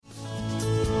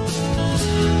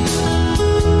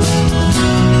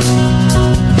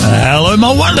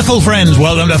my wonderful friends.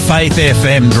 Welcome to Faith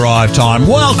FM Drive Time.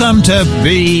 Welcome to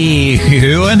B&A.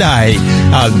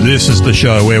 This is the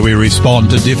show where we respond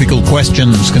to difficult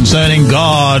questions concerning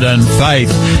God and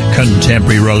faith,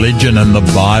 contemporary religion and the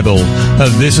Bible.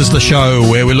 This is the show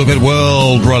where we look at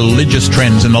world religious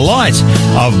trends in the light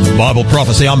of Bible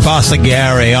prophecy. I'm Pastor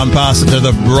Garry. I'm pastor to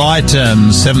the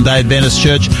Brighton Seventh-day Adventist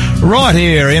Church right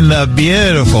here in the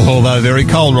beautiful, although very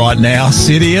cold right now,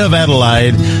 city of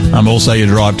Adelaide. I'm also your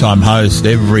Drive Time host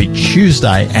every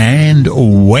Tuesday and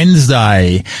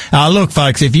Wednesday. Look,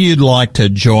 folks, if you'd like to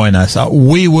join us,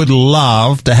 we would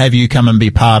love to have you come and be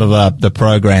part of the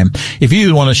program. If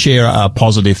you want to share a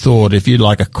positive thought, if you'd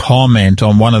like a comment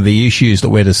on one of the issues that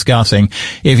we're discussing,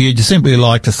 if you'd simply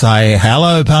like to say,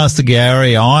 hello, Pastor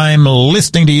Garry, I'm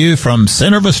listening to you from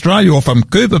Centre of Australia or from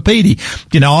Cooper Pedy.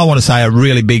 You know, I want to say a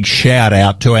really big shout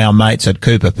out to our mates at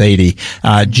Cooper Pedy.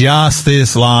 Just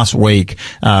this last week,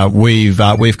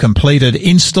 we've completed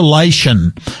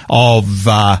installation of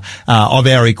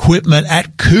our equipment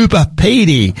at Cooper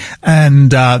Pedy,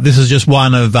 and this is just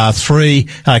one of three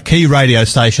key radio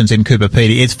stations in Cooper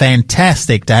Pedy. It's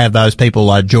fantastic to have those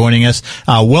people joining us.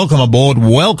 Welcome aboard,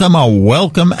 welcome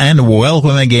and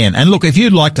welcome again. And look, if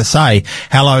you'd like to say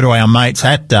hello to our mates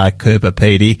at Cooper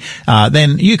Pedy,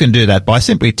 then you can do that by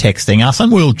simply texting us,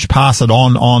 and we'll pass it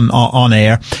on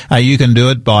air. You can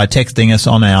do it by texting us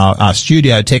on our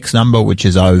studio text number, which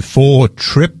is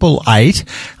 0488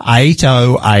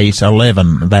 808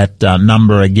 11. That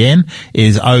number again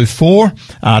is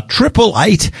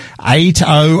 0488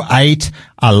 808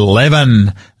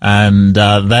 11. And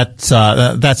that's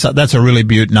a really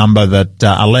beaut number that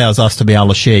allows us to be able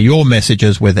to share your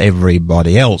messages with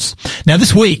everybody else. Now,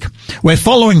 this week we're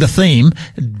following the theme,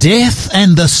 death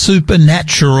and the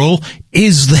supernatural.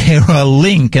 Is there a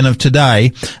link? And of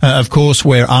today, of course,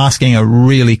 we're asking a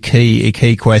really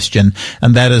key question,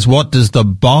 and that is, what does the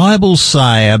Bible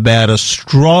say about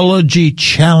astrology,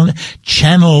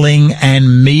 channeling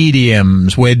and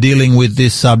mediums? We're dealing with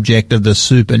this subject of the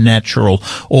supernatural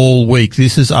all week.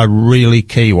 This is a really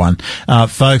key one.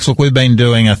 Folks, look, we've been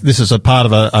doing this is a part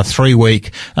of a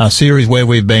 3-week series where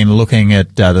we've been looking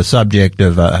at the subject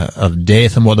of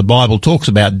death and what the Bible talks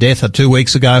about death. 2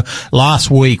 weeks ago,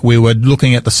 last week, we were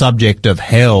looking at the subject of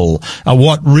hell.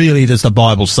 What really does the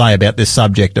Bible say about this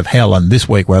subject of hell? And this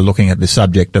week we're looking at the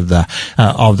subject of the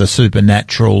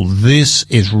supernatural. This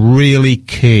is really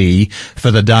key for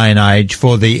the day and age,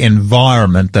 for the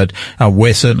environment that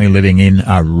we're certainly living in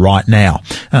right now.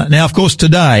 Now, of course,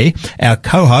 today our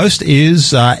co-host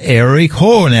is Eric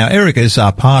Hoare. Now, Eric is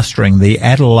pastoring the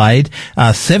Adelaide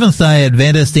Seventh-day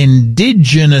Adventist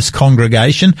Indigenous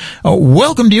congregation.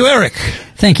 Welcome to you, Eric.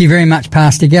 Thank you very much,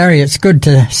 Pastor Garry. It's good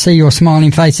to see your smiling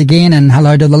face again, and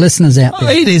hello to the listeners out there.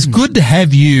 It is good to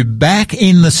have you back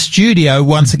in the studio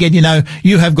once again. You know,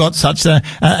 you have got such an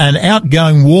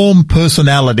outgoing, warm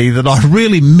personality that I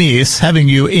really miss having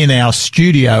you in our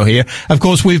studio here. Of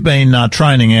course, we've been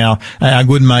training our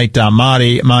good mate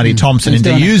Marty Thompson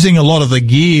into using a lot of the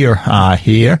gear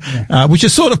here, which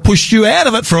has sort of pushed you out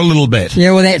of it for a little bit.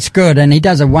 Yeah, well, that's good, and he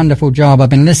does a wonderful job. I've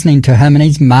been listening to him, and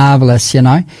he's marvellous, you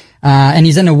know. And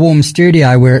he's in a warm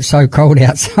studio where it's so cold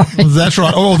outside. That's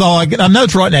right. Although I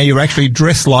note right now you're actually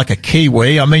dressed like a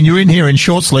Kiwi. I mean, you're in here in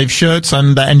short sleeve shirts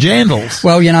and jandals.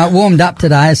 Well, you know, it warmed up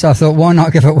today, so I thought, why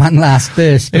not give it one last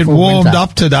burst? It warmed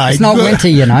up today. It's not winter,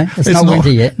 you know. It's not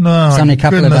winter yet. No, it's only a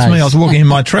couple of days. Me, I was walking in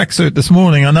my tracksuit this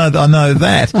morning. I know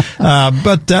that.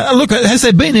 But look, has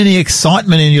there been any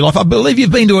excitement in your life? I believe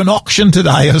you've been to an auction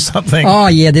today or something. Oh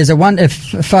yeah, there's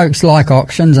if folks like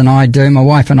auctions, and I do, my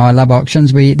wife and I love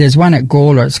auctions. There's one at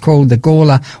Gawler. It's called the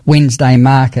Gawler Wednesday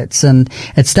Markets, and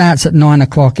it starts at 9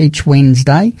 o'clock each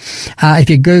Wednesday. If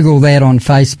you Google that on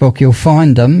Facebook, you'll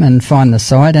find them and find the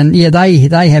site. And yeah,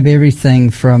 they have everything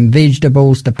from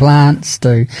vegetables to plants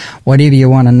to whatever you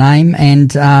want to name.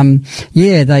 And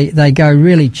yeah, they go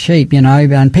really cheap, you know.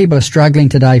 And people are struggling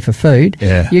today for food.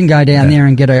 Yeah. You can go down there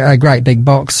and get a great big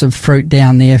box of fruit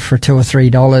down there for $2 or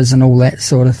 $3 and all that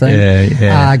sort of thing.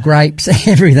 Yeah. Grapes,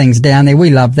 everything's down there.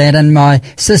 We love that. And my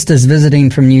sister's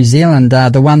visiting from New Zealand,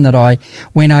 the one that I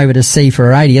went over to see for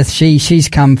her 80th, she's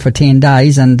come for 10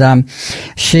 days, and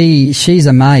she's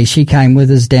amazed. She came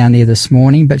with us down there this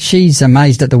morning, but she's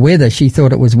amazed at the weather. She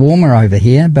thought it was warmer over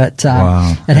here, but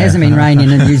wow. It hasn't been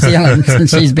raining in New Zealand since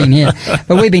she's been here.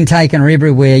 But we've been taking her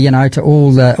everywhere, you know, to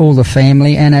all the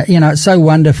family, and you know, it's so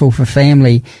wonderful for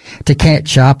family to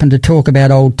catch up and to talk about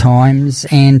old times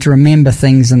and to remember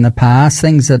things in the past,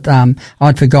 things that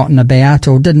I'd forgotten about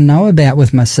or didn't know about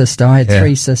with my sister. I had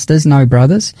 3 sisters, no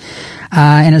brothers.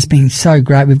 and it's been so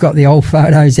great. We've got the old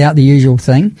photos out, the usual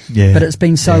thing, but it's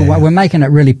been so. We're making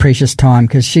it really precious time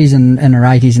because she's in her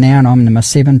 80s now, and I'm in my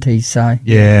 70s. So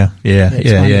yeah.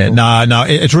 No,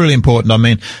 it's really important. I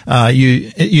mean,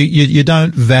 you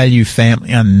don't value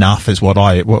family enough, is what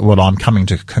I'm coming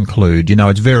to conclude. You know,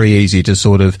 it's very easy to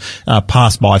sort of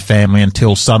pass by family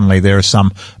until suddenly there is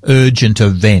some urgent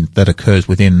event that occurs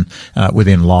within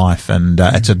life, and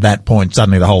it's at that point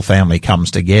suddenly the whole family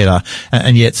comes together.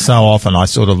 And yet, so often I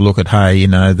sort of look at,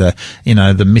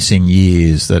 the missing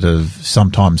years that have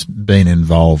sometimes been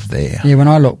involved there. Yeah, when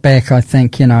I look back, I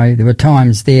think there were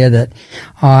times there that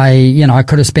I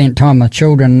could have spent time with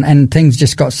children, and things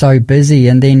just got so busy,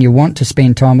 and then you want to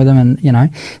spend time with them, and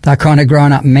they're kind of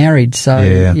grown up and married, so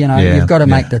you've got to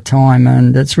make the time,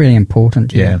 and it's really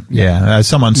important.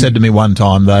 Someone said to me one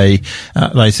time, they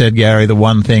said, Garry, the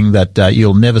one thing that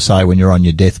you'll never say when you're on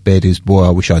your deathbed is, boy, I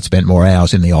wish I'd spent more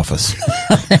hours in the office.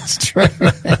 That's true.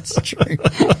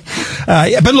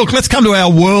 But look, let's come to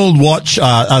our World Watch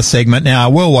segment. Now,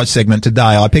 our World Watch segment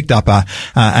today, I picked up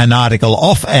an article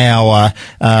off our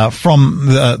from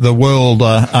the world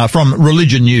from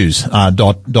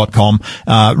religionnews.com.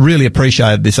 Really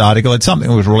appreciated this article. It's something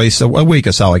that was released a week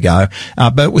or so ago,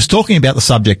 but it was talking about the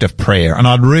subject of prayer, and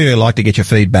I'd really like to get your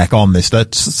feedback on this. The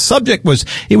subject was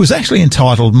actually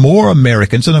entitled "More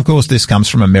Americans," and of course this comes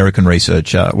from American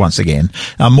research once again.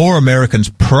 More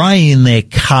Americans pray in their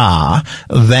car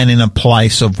than in a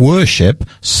place of worship,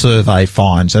 survey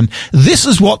finds. And this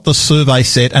is what the survey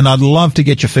said, and I'd love to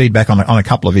get your feedback on a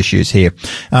couple of issues here.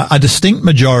 A distinct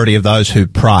majority of those who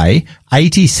pray,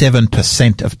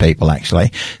 87% of people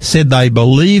actually, said they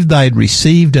believed they'd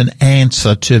received an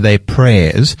answer to their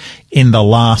prayers in the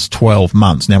last 12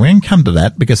 months. Now, we're going to come to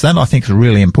that because that, I think, is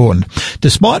really important.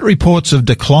 Despite reports of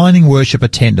declining worship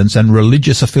attendance and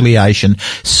religious affiliation,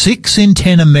 6 in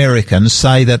 10 Americans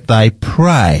say that they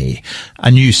pray,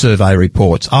 a new survey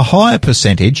reports. A higher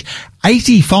percentage,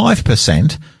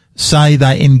 85%, say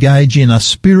they engage in a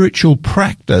spiritual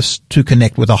practice to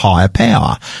connect with a higher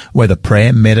power, whether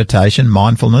prayer, meditation,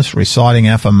 mindfulness, reciting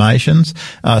affirmations,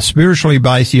 spiritually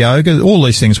based yoga. All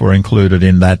these things were included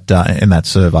in that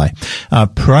survey.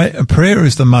 Prayer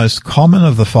is the most common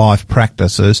of the 5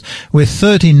 practices, with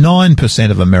 39%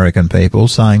 of American people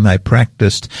saying they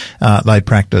practiced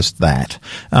that.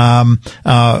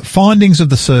 Findings of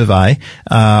the survey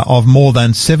of more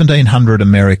than 1,700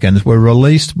 Americans were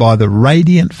released by the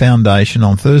Radiant Foundation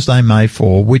on Thursday, May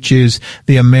 4, which is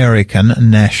the American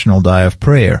National Day of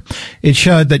Prayer. It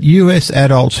showed that US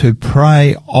adults who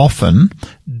pray often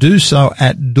do so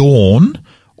at dawn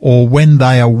or when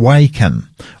they awaken,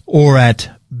 or at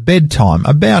bedtime,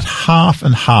 about half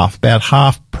and half, about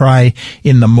half pray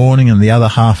in the morning and the other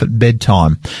half at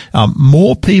bedtime.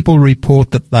 More people report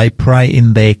that they pray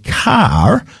in their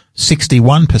car.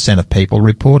 61% of people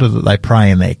reported that they pray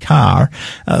in their car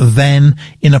than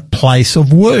in a place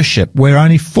of worship, where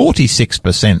only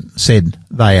 46% said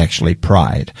they actually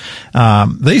prayed.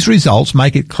 These results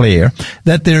make it clear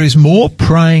that there is more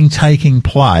praying taking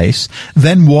place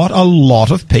than what a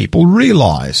lot of people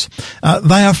realize.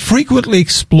 People are frequently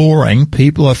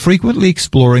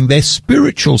exploring their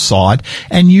spiritual side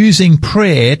and using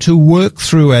prayer to work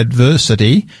through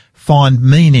adversity, find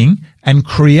meaning, and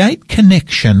create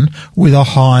connection with a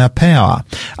higher power.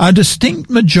 A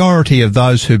distinct majority of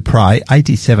those who pray,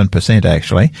 87%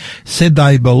 actually, said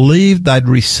they believed they'd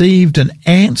received an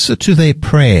answer to their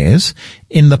prayers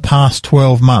in the past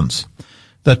 12 months.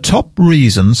 The top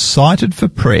reasons cited for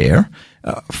prayer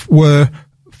were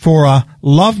for a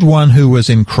loved one who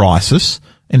was in crisis.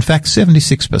 In fact,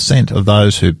 76% of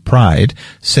those who prayed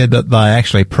said that they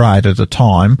actually prayed at a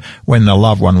time when the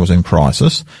loved one was in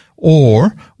crisis,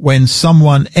 or when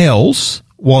someone else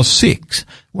was sick.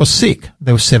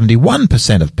 There was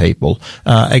 71% of people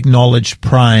acknowledged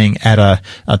praying at a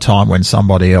time when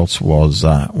somebody else was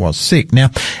sick.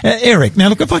 Now, Eric,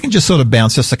 look, if I can just sort of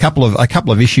bounce just a couple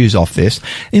of issues off this,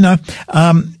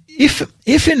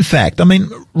 If in fact, I mean,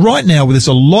 right now there's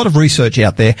a lot of research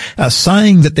out there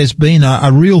saying that there's been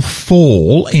a real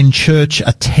fall in church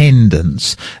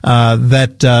attendance,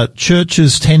 that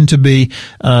churches tend to be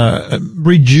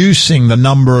reducing the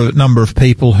number of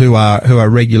people who are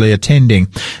regularly attending.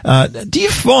 Do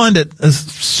you find it as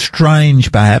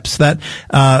strange, perhaps, that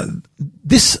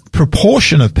this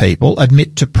proportion of people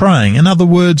admit to praying? In other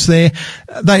words, there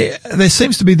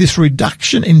seems to be this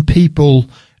reduction in people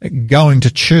going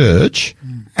to church,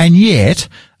 and yet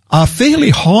a fairly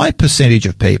high percentage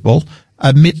of people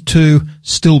admit to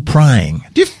still praying.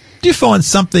 Do Do you find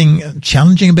something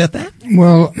challenging about that?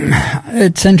 Well,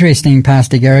 it's interesting,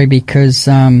 Pastor Garry, because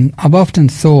I've often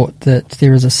thought that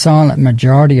there is a silent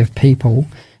majority of people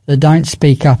that don't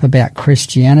speak up about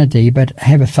Christianity but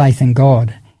have a faith in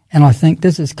God. And I think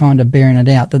this is kind of bearing it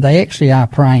out, that they actually are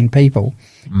praying people.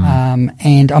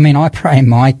 And I mean, I pray in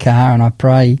my car and I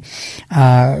pray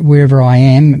wherever I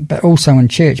am, but also in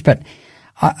church. But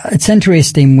it's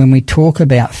interesting when we talk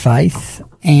about faith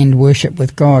and worship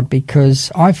with God,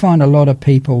 because I find a lot of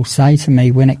people say to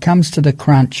me, when it comes to the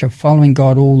crunch of following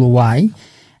God all the way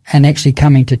and actually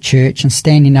coming to church and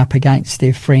standing up against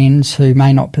their friends who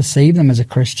may not perceive them as a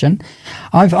Christian,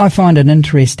 I find it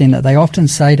interesting that they often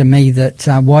say to me that,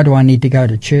 why do I need to go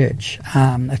to church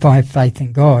if I have faith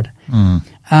in God?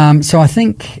 So I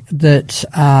think that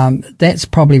that's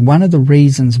probably one of the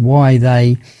reasons why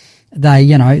they're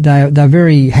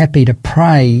very happy to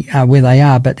pray where they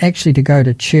are, but actually to go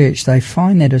to church, they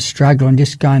find that a struggle and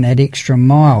just going that extra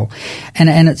mile.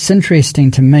 And it's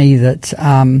interesting to me that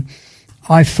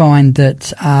I find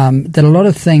that that a lot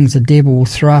of things the devil will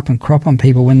throw up and crop on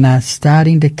people when they're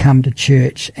starting to come to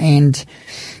church. And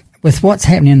with what's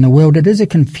happening in the world, it is a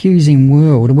confusing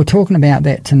world. And we're talking about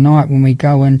that tonight when we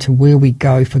go into where we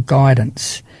go for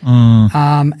guidance.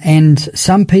 And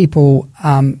some people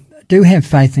do have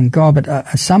faith in God, but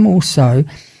some also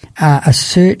are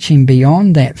searching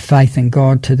beyond that faith in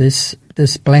God to this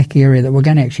black area that we're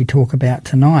going to actually talk about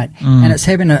tonight. And it's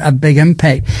having a big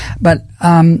impact. But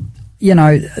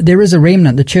there is a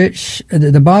remnant. The church,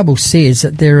 the Bible says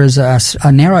that there is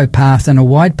a narrow path and a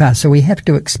wide path. So we have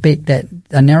to expect that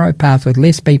a narrow path with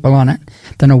less people on it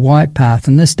than a wide path.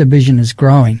 And this division is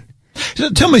growing. So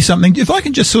tell me something. If I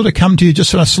can just sort of come to you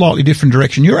just in a slightly different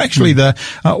direction. You're actually the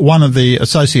one of the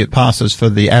associate pastors for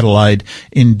the Adelaide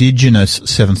Indigenous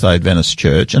Seventh-day Adventist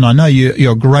Church, and I know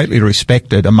you're greatly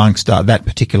respected amongst that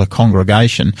particular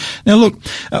congregation. Now, look,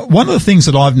 one of the things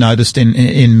that I've noticed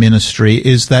in ministry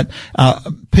is that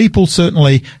people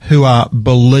certainly who are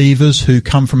believers who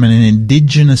come from an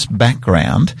Indigenous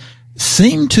background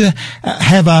seem to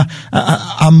have a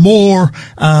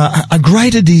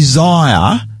greater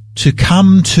desire to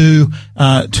come to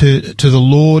the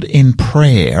Lord in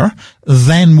prayer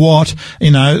than what,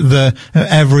 the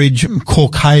average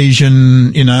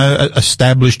Caucasian,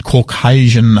 established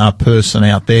Caucasian person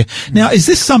out there. Now, is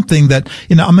this something that,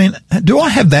 do I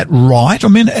have that right?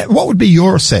 What would be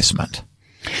your assessment?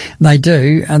 They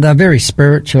do, and they're very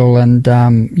spiritual. And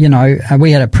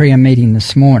we had a prayer meeting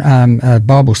this morning, a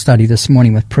Bible study this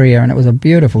morning with prayer, and it was a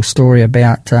beautiful story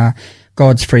about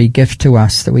God's free gift to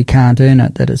us, that we can't earn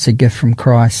it, that it's a gift from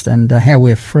Christ, and how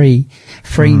we're free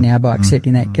now by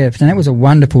accepting that gift. And that was a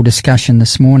wonderful discussion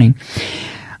this morning.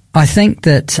 I think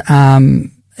that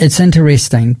it's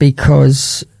interesting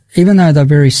because even though they're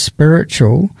very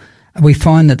spiritual, we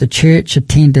find that the church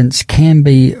attendance can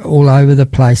be all over the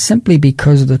place simply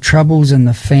because of the troubles in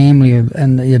the family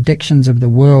and the addictions of the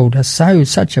world are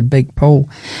such a big pull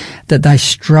that they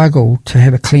struggle to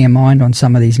have a clear mind on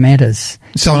some of these matters.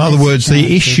 So in other words,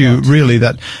 the issue really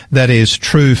that is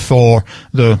true for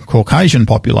the Caucasian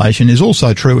population is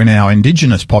also true in our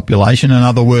Indigenous population. In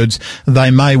other words,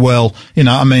 they may well, they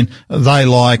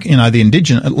like, the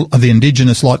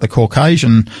Indigenous like the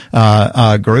Caucasian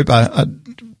group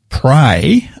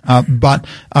pray, but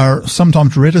are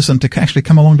sometimes reticent to actually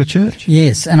come along to church.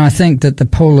 Yes, and I think that the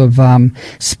pull of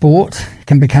sport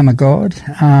can become a god.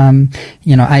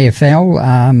 AFL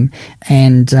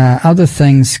and other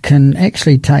things can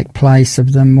actually take place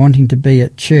of them wanting to be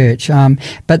at church.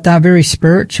 But they're very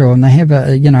spiritual, and they have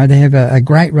a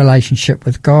great relationship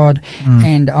with God.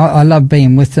 And I love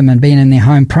being with them and being in their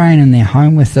home, praying in their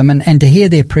home with them, and to hear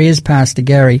their prayers, Pastor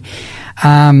Garry.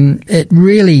 It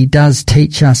really does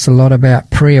teach us a lot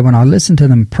about prayer when I listen to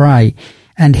them pray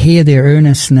and hear their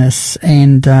earnestness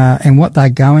and what they're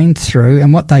going through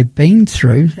and what they've been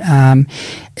through.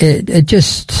 It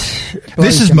just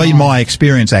this has been my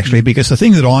experience, actually, because the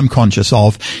thing that I'm conscious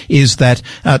of is that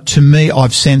to me,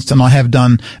 I've sensed, and I have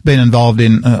been involved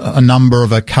in a number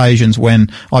of occasions when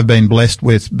I've been blessed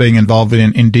with being involved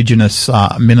in Indigenous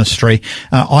ministry.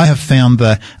 I have found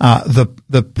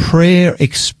the prayer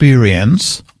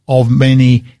experience of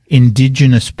many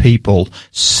Indigenous people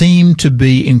seem to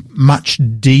be much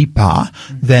deeper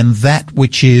than that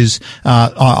which is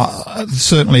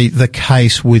certainly the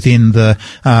case within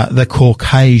the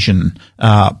Caucasian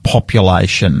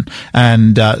population.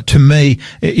 And to me,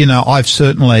 I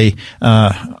certainly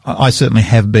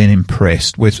have been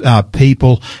impressed with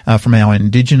people from our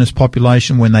Indigenous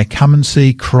population. When they come and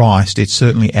see Christ, it's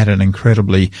certainly at an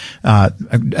incredibly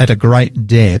at a great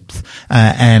depth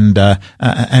and a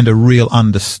real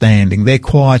understanding. They're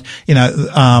quite,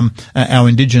 our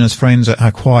Indigenous friends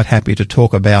are quite happy to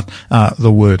talk about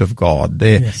the Word of God.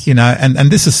 They're, yes.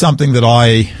 And this is something that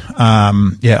I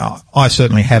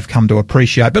certainly have come to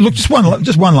appreciate. But look, just one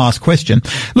last question.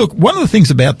 Look, one of the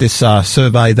things about this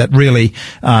survey that really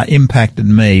impacted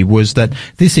me was that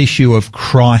this issue of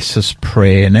crisis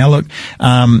prayer. Now, look,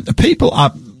 people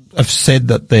have said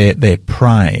that they're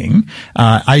praying.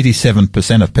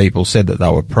 87% of people said that they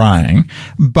were praying,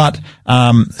 but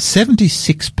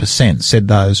 76% said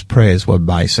those prayers were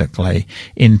basically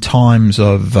in times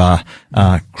of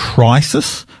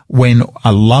crisis, when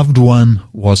a loved one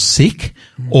was sick,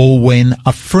 or when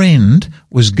a friend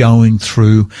was going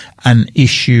through an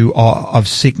issue of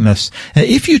sickness.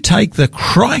 If you take the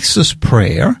crisis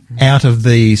prayer out of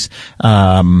these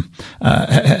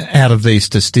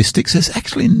statistics, there's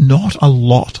actually not a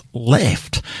lot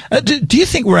left. Do you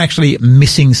think we're actually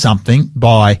missing something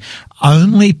by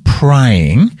only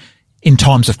praying in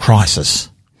times of crisis?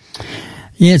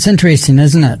 Yeah, it's interesting,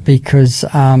 isn't it? Because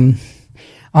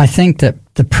I think that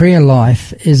the prayer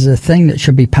life is a thing that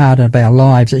should be part of our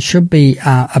lives. It should be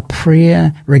a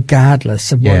prayer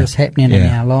regardless of what is happening in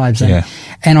our lives.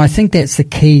 And I think that's the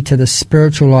key to the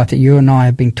spiritual life that you and I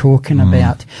have been talking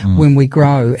about when we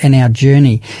grow in our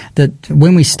journey, that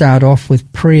when we start off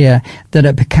with prayer, that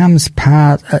it becomes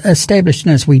established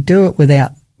in us. We do it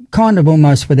without kind of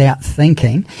almost without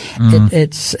thinking.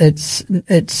 It's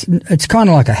kind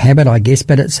of like a habit, I guess,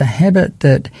 but it's a habit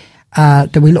that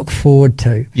we look forward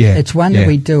to. It's one that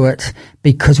we do it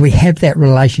because we have that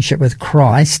relationship with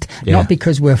Christ, not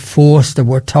because we're forced or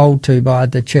we're told to by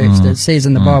the church that says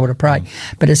in the Bible to pray,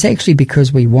 but it's actually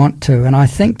because we want to. And I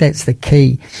think that's the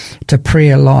key to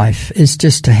prayer life, is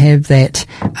just to have that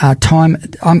time.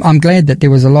 I'm glad that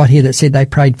there was a lot here that said they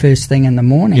prayed first thing in the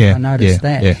morning. I noticed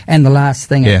that. And the last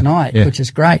thing at night, which is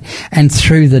great, and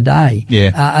through the day.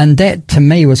 And that to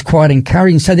me was quite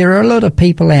encouraging. So there are a lot of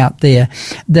people out there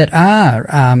that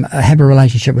have a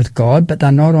relationship with God, but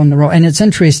they're not on the right. And it's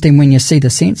interesting when you see the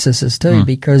censuses too,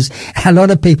 because a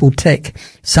lot of people tick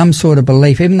some sort of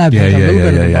belief, even though they've got a little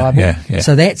bit of the Bible.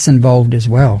 So that's involved as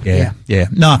well.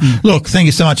 No, look, thank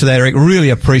you so much for that, Eric. Really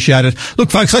appreciate it. Look,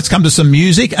 folks, let's come to some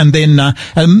music, and then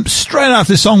straight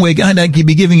after this song, we're going to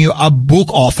be giving you a book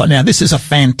offer. Now, this is a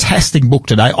fantastic book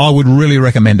today. I would really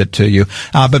recommend it to you.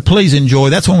 But please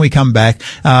enjoy. That's when we come back.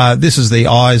 This is the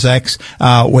Isaacs,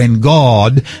 When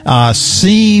God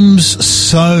Seems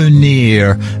So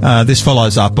Near. This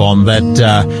follows up on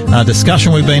that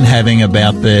discussion we've been having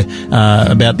about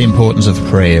the importance of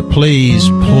prayer. Please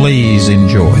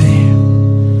enjoy.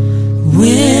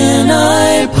 When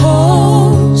I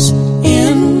pause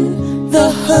in the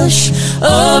hush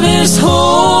of His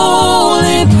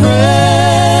holy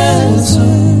presence,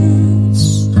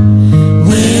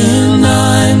 when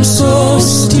I'm so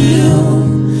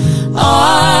still,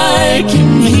 I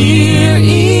can hear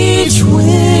each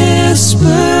whispered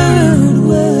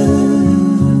word.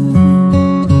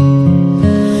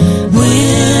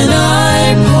 When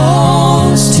I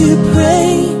pause to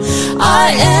pray,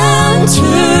 I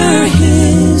enter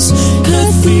His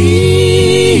cathedral.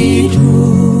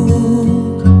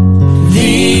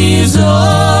 These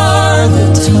are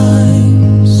the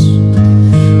times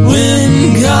when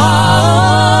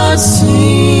God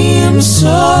seems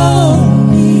so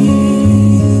near.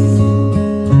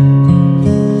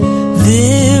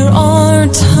 There are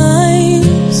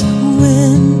times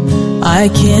when I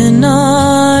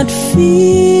cannot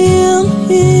feel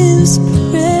His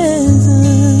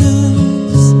presence,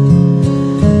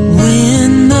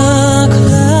 when the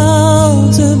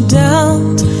clouds of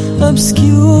doubt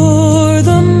obscure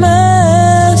the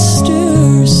Master's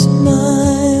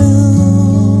smile.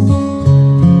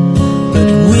 But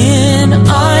when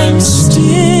I'm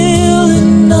still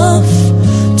enough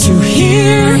to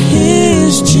hear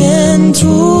His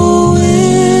gentle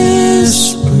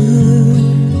whisper,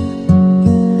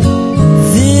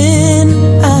 then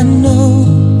I know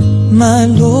my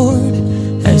Lord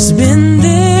has been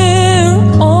there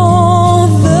all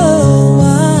the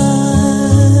while.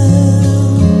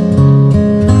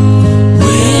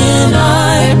 When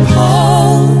I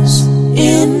pause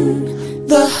in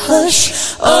the hush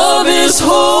of His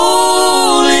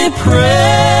holy presence,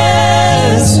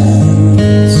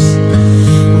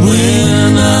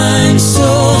 when I'm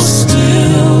so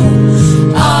still,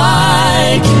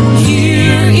 I can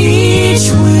hear each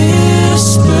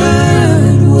whisper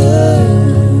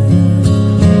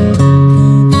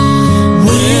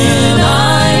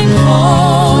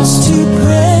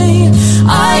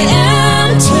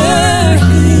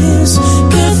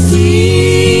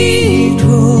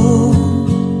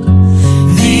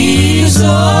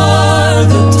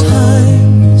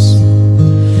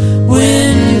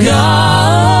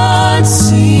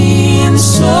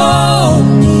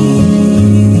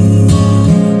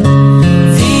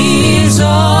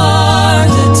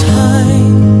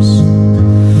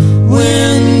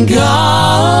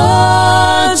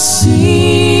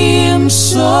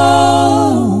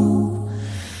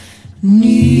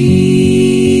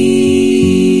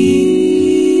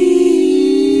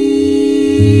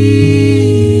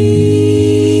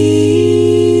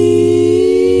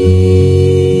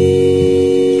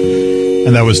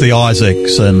that was the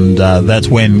Isaacs, and that's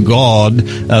when God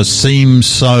seems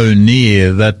so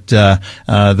near. That's a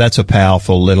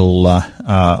powerful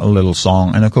little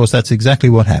song, and of course that's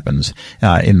exactly what happens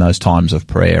in those times of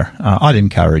prayer. I'd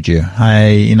encourage you.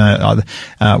 Hey,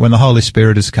 when the Holy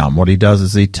Spirit has come, what He does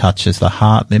is He touches the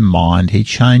heart and mind. He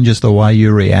changes the way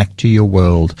you react to your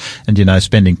world, and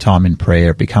spending time in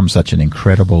prayer becomes such an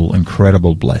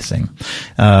incredible blessing.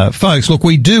 Folks, look,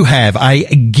 we do have a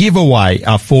giveaway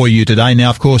for you today.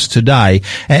 Now, of course, today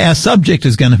our subject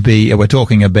is going to be, we're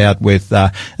talking about with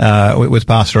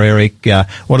Pastor Eric,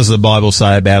 what does the Bible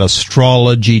say about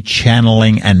astrology,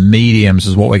 channeling and mediums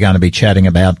is what we're going to be chatting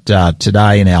about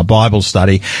today in our Bible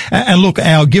study. And look,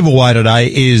 our giveaway today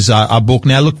is a book.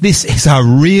 Now, look, this is a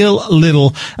real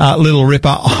little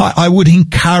ripper. I would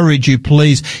encourage you,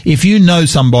 please, if you know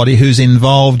somebody who's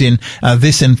involved in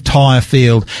this entire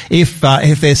field, if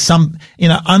there's some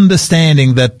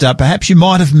understanding that perhaps you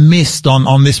might have missed on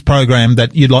this program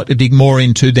that you'd like to dig more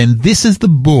into, then this is the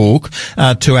book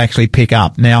to actually pick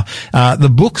up. Now,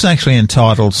 the book's actually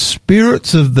entitled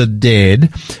Spirits of the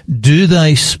Dead, Do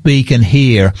They Speak and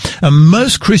Hear?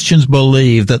 Most Christians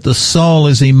believe that the soul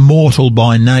is immortal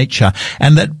by nature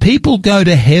and that people go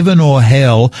to heaven or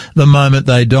hell the moment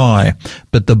they die.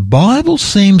 But the Bible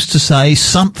seems to say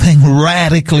something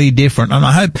radically different, and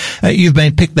I hope you've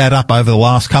been picked that up over the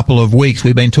last couple of weeks.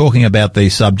 We've been talking about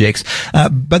these subjects,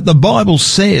 but the Bible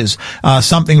says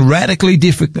something radically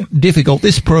difficult.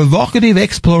 This provocative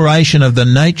exploration of the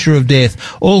nature of death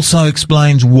also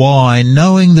explains why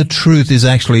knowing the truth is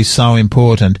actually so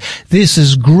important. This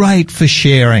is great for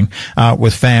sharing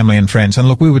with family and friends. And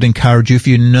look, we would encourage you, if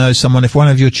you know someone, if one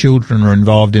of your children are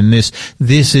involved in this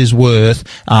is worth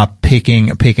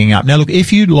picking up. Now, look,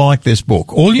 if you like this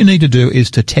book, all you need to do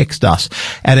is to text us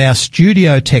at our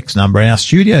studio text number. Our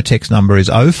studio text number is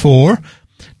 04.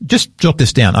 Just jot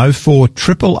this down: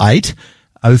 0488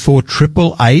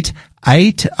 808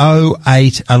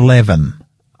 80811.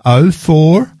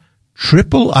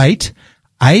 0488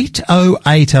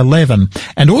 80811.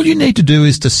 And all you need to do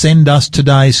is to send us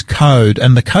today's code,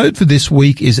 and the code for this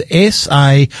week is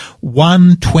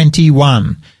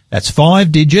SA121. That's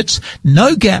 5 digits,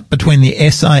 no gap between the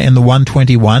SA and the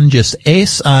 121, just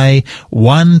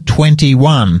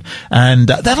SA121. And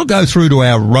that'll go through to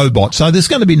our robot. So there's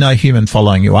going to be no human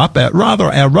following you up.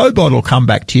 Rather, our robot will come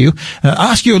back to you,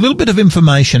 ask you a little bit of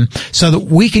information so that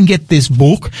we can get this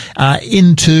book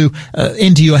into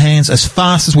your hands as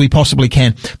fast as we possibly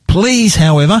can. Please,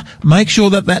 however, make sure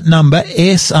that number,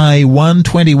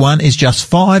 SA121, is just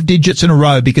 5 digits in a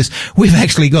row, because we've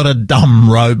actually got a dumb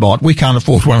robot. We can't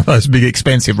afford one of those big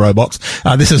expensive robots.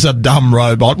 This is a dumb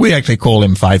robot. We actually call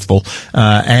him Faithful,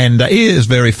 and he is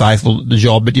very faithful at the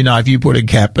job. But if you put a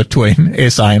gap between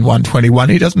SA and 121,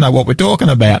 he doesn't know what we're talking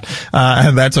about,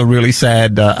 and that's a really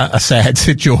sad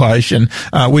situation.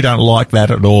 We don't like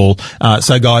that at all.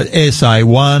 So guys,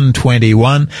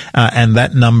 SA121, and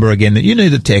that number again that you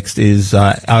need to text is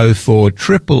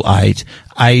 0488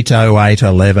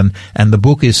 80811, and the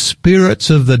book is Spirits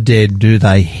of the Dead, Do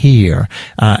They Hear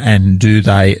and Do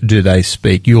They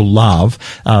Speak? You'll love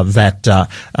that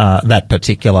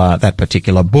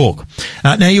particular book.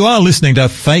 Now, you are listening to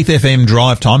Faith FM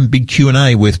Drive Time, big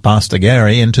Q&A with Pastor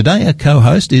Garry, and today our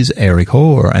co-host is Eric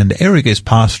Hoare, and Eric is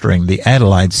pastoring the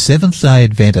Adelaide Seventh-day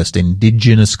Adventist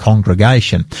Indigenous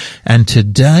congregation. And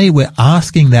today we're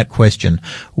asking that question: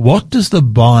 what does the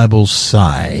Bible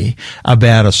say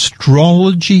about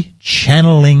astrology,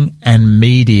 channeling and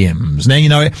mediums?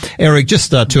 Now, Eric,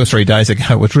 just 2 or 3 days ago,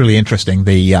 it was really interesting.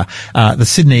 The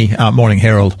Sydney Morning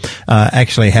Herald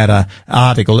actually had an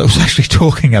article that was actually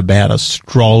talking about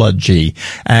astrology,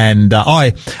 and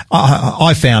I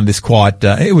found this quite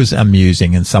it was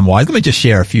amusing in some ways. Let me just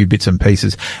share a few bits and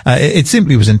pieces. It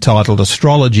simply was entitled,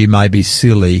 "Astrology may be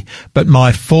silly, but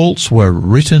my faults were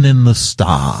written in the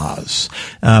stars."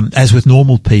 As with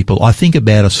normal people, I think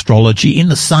about astrology in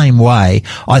the same way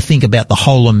I think about the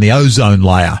hole in the ozone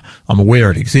layer. I'm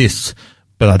aware it exists,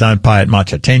 but I don't pay it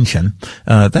much attention.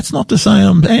 That's not to say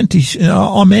I'm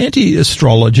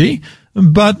anti-astrology,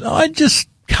 but I just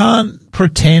can't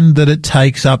pretend that it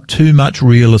takes up too much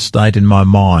real estate in my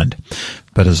mind.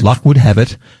 But as luck would have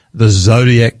it, the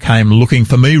zodiac came looking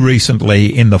for me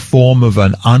recently in the form of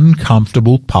an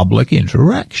uncomfortable public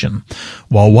interaction.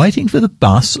 While waiting for the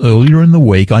bus earlier in the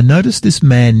week, I noticed this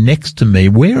man next to me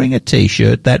wearing a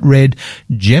T-shirt that read,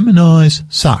 "Geminis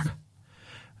suck."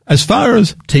 As far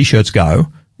as T-shirts go,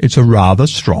 it's a rather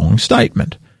strong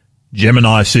statement.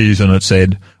 "Gemini season," it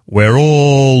said. "We're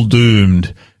all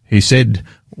doomed," he said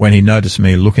when he noticed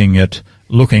me looking at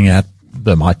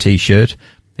my T-shirt.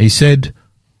 He said,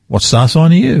 "What star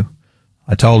sign are you?"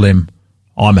 I told him,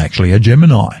 I'm actually a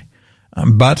Gemini.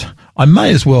 But I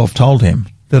may as well have told him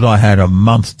that I had a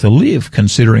month to live,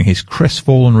 considering his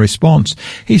crestfallen response.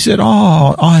 He said,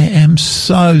 "Oh, I am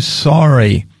so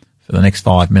sorry." For the next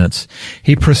 5 minutes,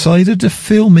 he proceeded to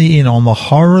fill me in on the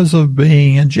horrors of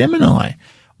being a Gemini.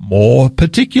 More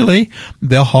particularly,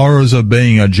 the horrors of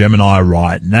being a Gemini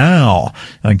right now,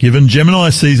 given Gemini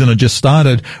season had just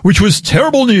started, which was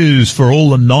terrible news for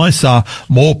all the nicer,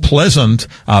 more pleasant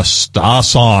star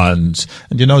signs.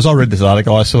 And, as I read this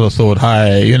article, I sort of thought,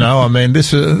 hey,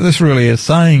 this really is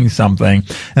saying something.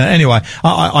 Anyway,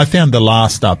 I found the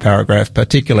last paragraph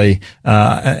particularly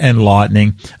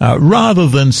enlightening, rather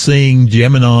than seeing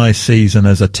Gemini season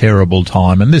as a terrible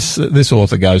time. And this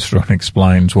author goes through and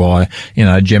explains why,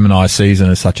 Gemini season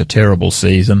is such a terrible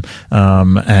season,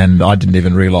 and I didn't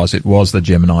even realise it was the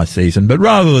Gemini season. But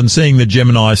rather than seeing the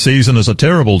Gemini season as a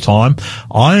terrible time,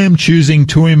 I am choosing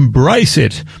to embrace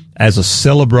it as a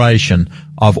celebration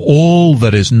of all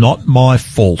that is not my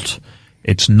fault.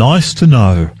 It's nice to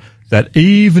know that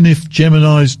even if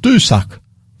Geminis do suck,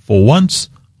 for once,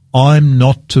 I'm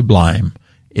not to blame.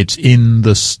 It's in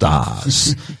the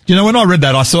stars. When I read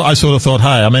that, I sort of thought,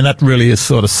 hey, that really is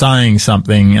sort of saying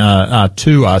something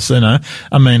to us,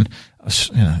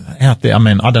 out there.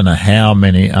 I don't know how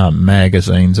many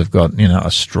magazines have got,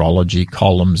 astrology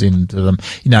columns into them.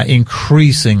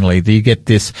 Increasingly you get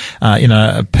this,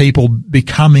 people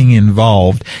becoming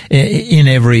involved in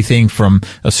everything from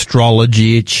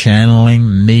astrology,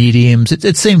 channeling, mediums.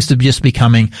 It seems to be just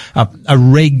becoming a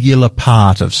regular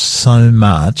part of so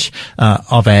much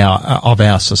of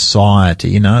our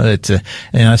society.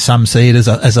 Some see it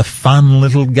as a fun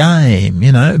little game.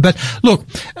 But look,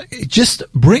 just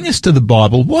bring us to the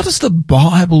Bible. What does the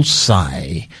Bible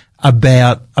say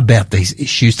about these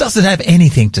issues? Does it have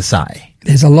anything to say?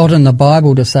 There's a lot in the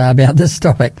Bible to say about this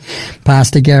topic,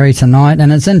 Pastor Garry, tonight.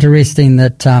 And it's interesting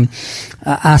that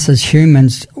us as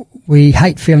humans, we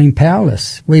hate feeling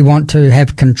powerless. We want to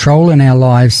have control in our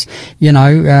lives. We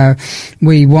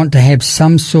want to have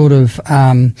some sort of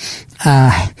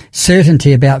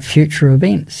certainty about future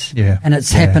events. Yeah. And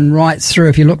it's happened right through.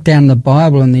 If you look down the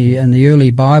Bible and the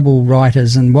early Bible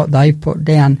writers and what they've put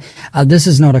down, this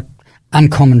is not a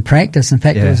uncommon practice. In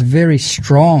fact, it was very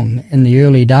strong in the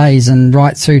early days and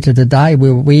right through to today,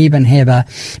 where we even have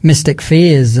mystic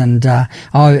fears. And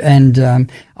I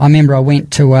remember I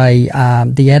went to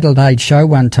the Adelaide show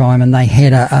one time, and they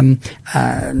had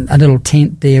a little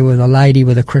tent there with a lady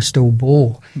with a crystal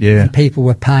ball. Yeah. And people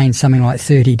were paying something like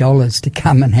 $30 to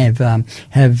come and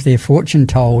have their fortune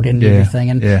told and everything,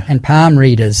 and palm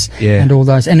readers and all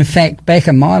those. And in fact, back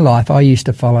in my life, I used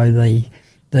to follow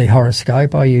the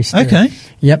horoscope. I used to. Okay.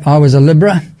 Yep, I was a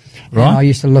Libra. Right. And I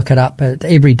used to look it up.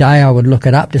 Every day I would look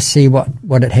it up to see what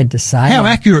it had to say. How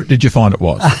accurate did you find it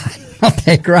was? Not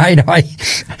that great. I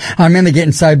remember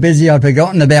getting so busy I'd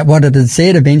forgotten about what it had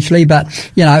said eventually.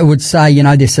 But, it would say,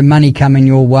 there's some money coming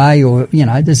your way, or,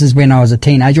 this is when I was a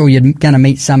teenager, or you're going to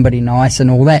meet somebody nice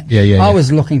and all that. I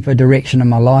was looking for direction in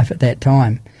my life at that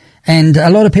time. And a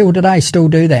lot of people today still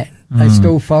do that. They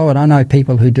still follow it. I know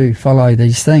people who do follow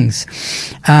these things.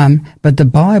 But the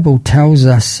Bible tells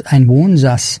us and warns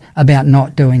us about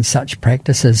not doing such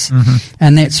practices. Mm-hmm.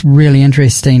 And that's really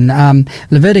interesting.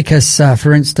 Leviticus,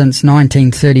 for instance,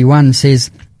 19:31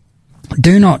 says,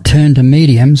 "Do not turn to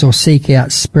mediums or seek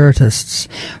out spiritists,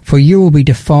 for you will be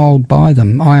defiled by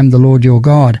them. I am the Lord your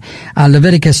God."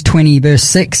 Leviticus 20 verse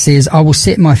 6 says, "I will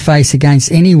set my face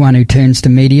against anyone who turns to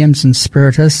mediums and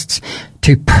spiritists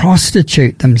to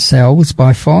prostitute themselves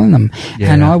by following them,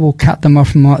 and I will cut them off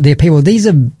from their people." These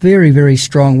are very, very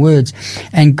strong words,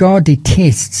 and God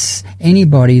detests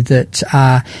anybody that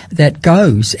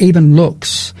goes, even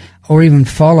looks, or even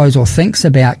follows or thinks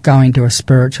about going to a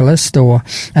spiritualist or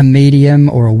a medium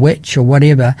or a witch or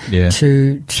whatever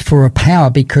for a power,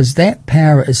 because that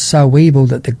power is so evil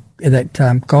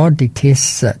that God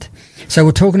detests it. So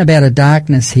we're talking about a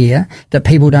darkness here that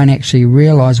people don't actually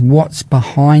realise what's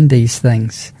behind these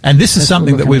things. And this is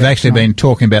something that we've actually been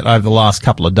talking about over the last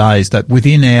couple of days, that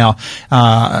within our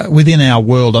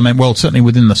world, certainly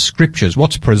within the scriptures,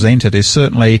 what's presented is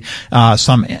certainly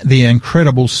the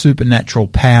incredible supernatural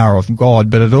power of God,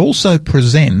 but it also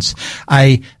presents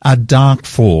a dark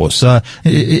force.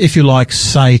 If you like,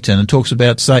 Satan. It talks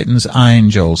about Satan's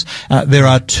angels. There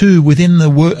are two within the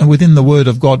Word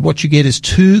of God. What you get is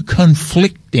two conflicting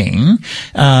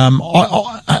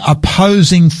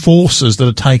opposing forces that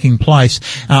are taking place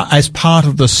as part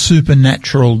of the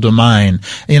supernatural domain.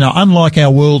 Unlike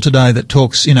our world today that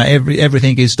talks,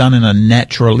 everything is done in a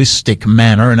naturalistic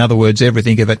manner. In other words,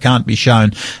 everything, if it can't be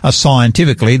shown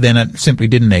scientifically, then it simply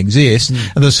didn't exist.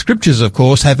 The scriptures, of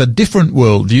course, have a different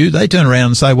worldview. They turn around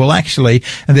and say, well, actually,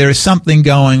 there is something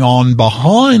going on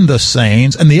behind the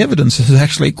scenes, and the evidence is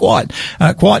actually quite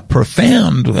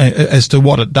profound as to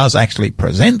what it does actually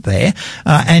present there.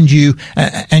 And you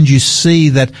see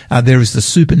that there is the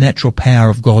supernatural power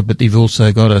of God, but you've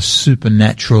also got a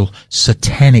supernatural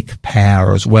satanic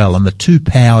power as well. And the two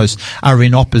powers are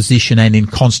in opposition and in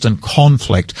constant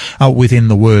conflict within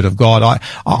the Word of God.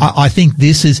 I think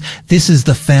this is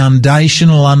the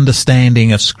foundational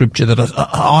understanding of Scripture that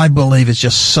I believe is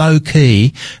just so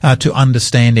key to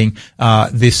understanding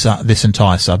this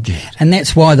entire subject. And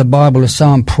that's why the Bible is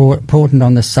so important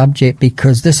on this subject,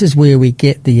 because this is where we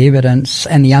get the evidence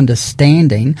and the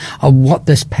understanding of what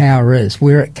this power is,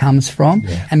 where it comes from.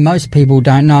 Yeah. And most people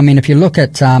don't know. I mean, if you look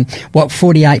at what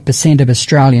 48% of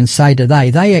Australians say today,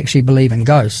 they actually believe in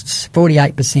ghosts.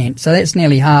 48%. So that's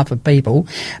nearly half of people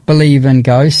believe in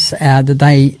ghosts, that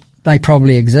they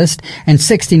probably exist, and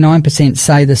 69%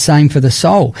 say the same for the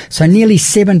soul. So nearly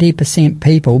 70%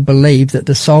 people believe that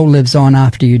the soul lives on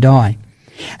after you die.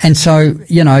 And so,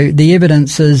 the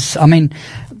evidence is,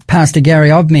 Pastor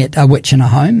Garry, I've met a witch in a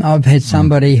home. I've had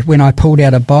somebody, when I pulled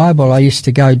out a Bible, I used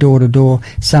to go door to door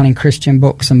selling Christian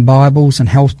books and Bibles and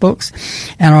health books.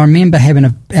 And I remember having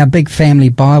our big family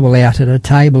Bible out at a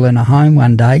table in a home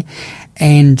one day.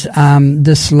 And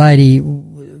this lady,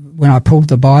 when I pulled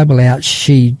the Bible out,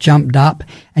 she jumped up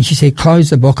and she said, "Close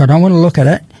the book. I don't want to look at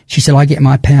it." She said, "I get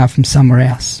my power from somewhere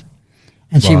else."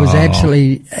 And she was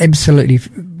absolutely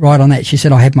right on that. She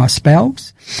said, "I have my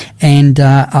spells, and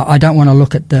I don't want to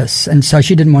look at this." And so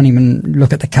she didn't want to even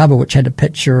look at the cover, which had a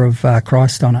picture of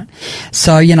Christ on it.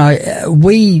 So,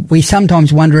 we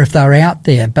sometimes wonder if they're out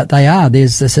there, but they are.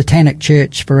 There's the Satanic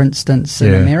Church, for instance,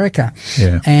 in America.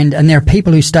 Yeah. And there are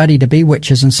people who study to be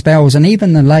witches and spells. And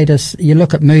even the latest, you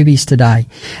look at movies today,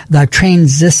 they've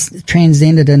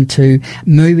transcended into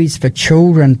movies for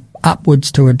children,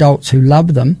 upwards to adults who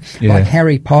love them, like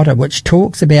Harry Potter, which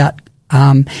talks about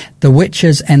the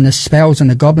witches and the spells and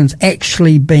the goblins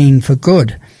actually being for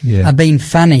good, being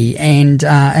funny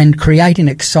and creating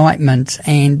excitement.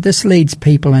 And this leads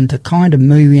people into kind of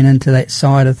moving into that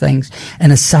side of things in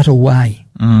a subtle way.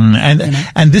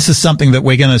 And this is something that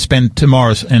we're going to spend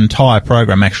tomorrow's entire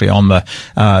program actually on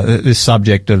this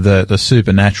subject of the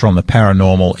supernatural and the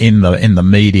paranormal in the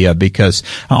media, because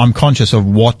I'm conscious of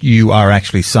what you are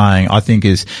actually saying. I think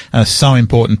is so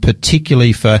important,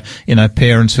 particularly for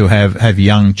parents who have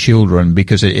young children,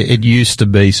 because it used to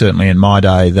be, certainly in my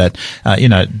day, that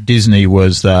Disney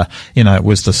was the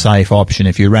safe option.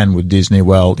 If you ran with Disney,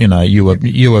 well,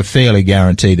 you were fairly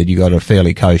guaranteed that you got a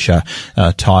fairly kosher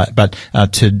type, but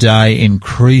today,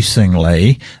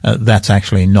 increasingly, that's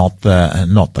actually not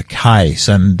the case,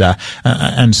 and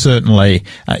certainly,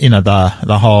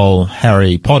 the whole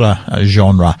Harry Potter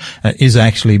genre is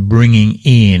actually bringing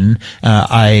in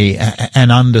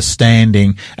an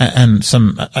understanding and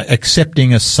some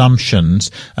accepting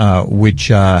assumptions,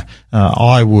 which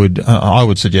I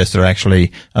would suggest are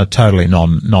actually totally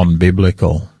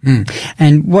non-biblical.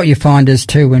 And what you find is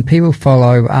too, when people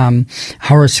follow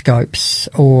horoscopes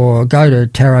or go to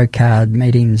tarot card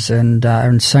meetings and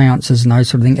seances and those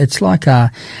sort of things, it's like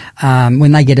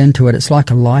when they get into it, it's like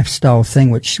a lifestyle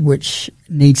thing which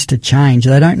needs to change.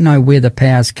 They don't know where the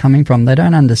power's coming from. They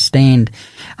don't understand.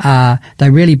 They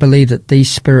really believe that these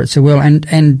spirits are real.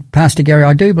 And Pastor Garry,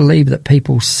 I do believe that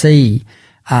people see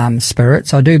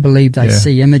spirits. I do believe they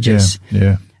see images.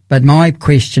 Yeah. But my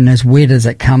question is, where does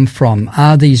it come from?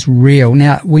 Are these real?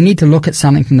 Now, we need to look at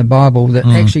something from the Bible that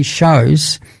actually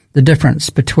shows the difference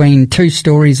between two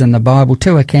stories in the Bible,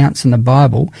 two accounts in the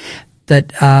Bible,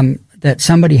 that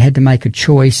somebody had to make a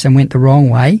choice and went the wrong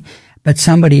way, but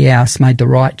somebody else made the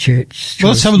right choice.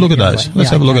 Well, let's have a look at those. Let's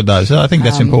have a look at those. I think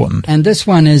that's important. And this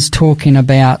one is talking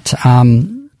about,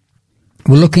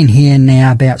 we're looking here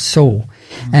now about Saul.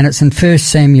 And it's in 1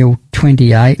 Samuel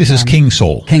 28. This is King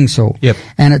Saul. King Saul. Yep.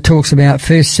 And it talks about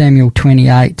 1 Samuel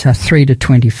 28, 3 to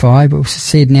 25. It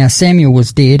said, "Now Samuel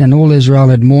was dead, and all Israel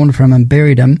had mourned for him and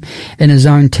buried him in his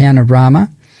own town of Ramah.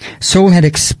 Saul had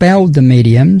expelled the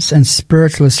mediums and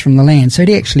spiritualists from the land, so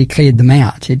he'd actually cleared them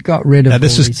out. He'd got rid of Now,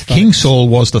 this all is these folks. King Saul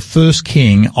was the first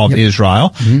king of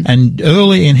Israel, and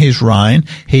early in his reign,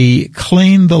 he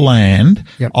cleaned the land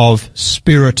of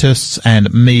spiritists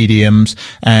and mediums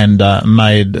and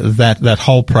made that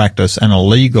whole practice an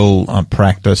illegal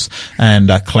practice and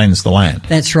cleansed the land.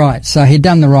 That's right. So he'd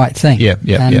done the right thing.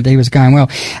 And he was going well.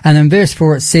 And in verse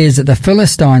 4 it says that the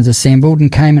Philistines assembled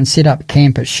and came and set up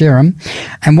camp at Shurim.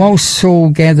 And while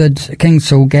King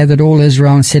Saul gathered all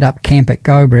Israel and set up camp at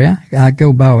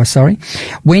Gilboa.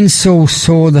 When Saul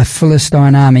saw the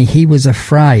Philistine army, he was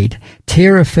afraid.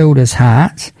 Terror filled his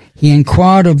heart. He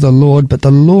inquired of the Lord, but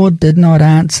the Lord did not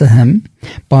answer him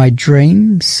by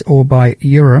dreams or by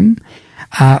Urim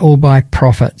or by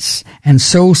prophets. And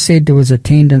Saul said to his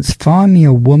attendants, "Find me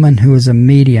a woman who is a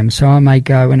medium, so I may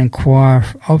go and inquire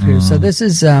of her." So this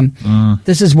is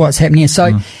what's happening here.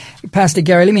 So, Pastor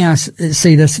Garry, let me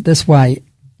see this way.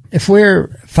 If we're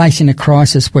facing a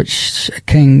crisis, which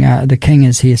the king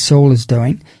is here, Saul is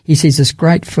doing, he sees this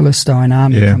great Philistine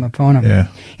army come upon him. Yeah.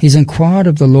 He's inquired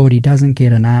of the Lord, he doesn't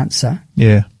get an answer.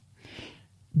 Yeah.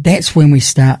 That's when we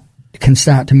can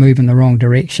start to move in the wrong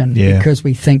direction because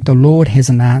we think the Lord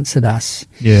hasn't answered us.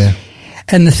 Yeah.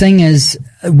 And the thing is,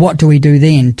 what do we do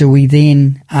then? Do we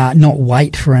then not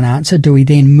wait for an answer? Do we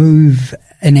then move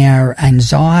in our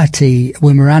anxiety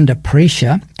when we're under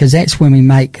pressure? Because that's when we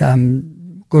make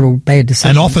good or bad decisions.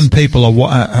 And often people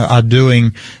are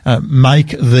doing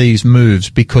make these moves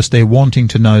because they're wanting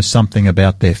to know something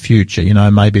about their future. You know,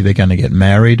 maybe they're going to get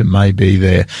married, maybe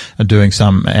they're doing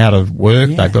some out of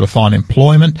work, they've got to find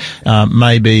employment,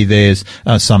 maybe there's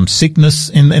some sickness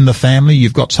in the family,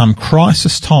 you've got some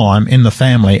crisis time in the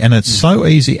family, and it's so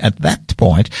easy at that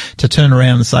point to turn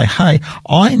around and say, hey,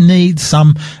 I need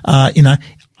some,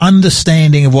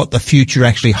 understanding of what the future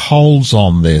actually holds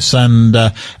on this, and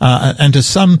to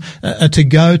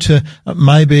go to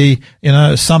maybe,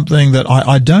 something that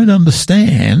I don't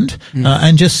understand,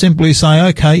 and just simply say,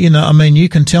 okay, you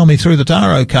can tell me through the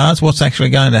tarot cards what's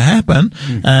actually going to happen,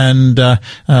 and,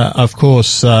 of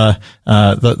course, the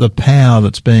power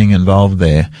that's being involved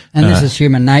there. And this is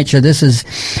human nature. This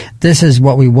is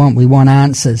what we want. We want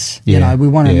answers. We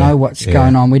want to know what's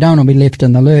going on. We don't want to be left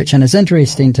in the lurch. And it's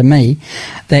interesting to me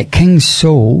that King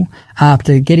Saul,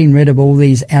 after getting rid of all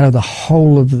these out of the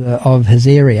whole of his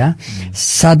area,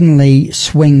 suddenly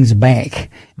swings back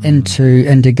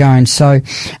into going. So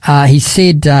he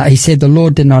said the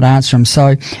Lord did not answer him.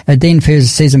 So it then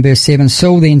says in verse 7,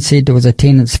 Saul then said to his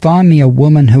attendants, "Find me a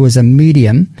woman who is a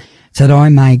medium, so that I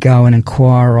may go and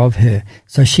inquire of her."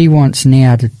 So she wants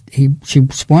now she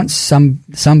wants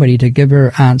somebody to give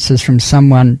her answers from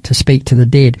someone to speak to the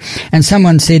dead. And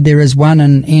someone said there is one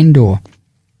in Endor.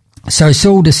 So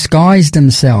Saul disguised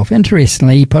himself.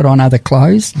 Interestingly, he put on other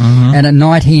clothes, and at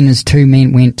night he and his two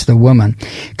men went to the woman.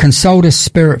 "Consult a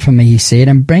spirit for me," he said,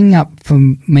 "and bring up for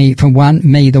me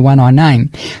the one I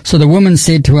name." So the woman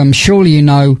said to him, "Surely you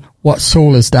know what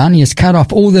Saul has done. He has cut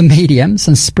off all the mediums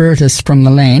and spiritists from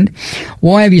the land.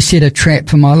 Why have you set a trap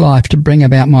for my life to bring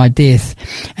about my death?"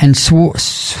 And Saul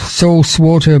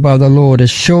swore to her by the Lord, "As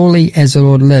surely as the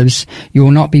Lord lives, you will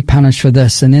not be punished for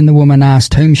this." And then the woman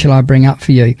asked, "Whom shall I bring up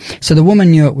for you?" So the woman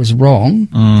knew it was wrong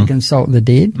to consult the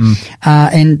dead.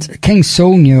 And King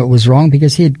Saul knew it was wrong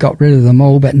because he had got rid of them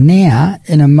all. But now,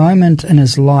 in a moment in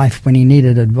his life when he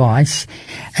needed advice,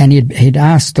 and he'd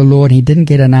asked the Lord, he didn't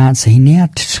get an answer, he now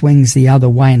swings the other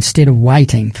way instead of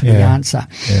waiting for the answer.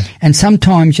 And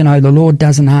sometimes, the Lord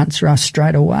doesn't answer us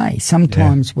straight away.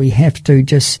 Sometimes we have to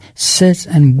just sit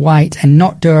and wait and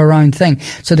not do our own thing.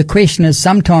 So the question is,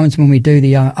 sometimes when we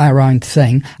do our own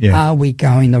thing, are we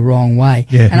going the wrong way?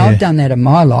 And I've done that in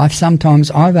my life.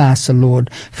 Sometimes I've asked the Lord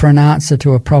for an answer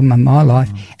to a problem in my life,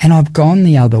 and I've gone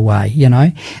the other way,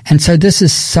 And so this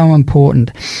is so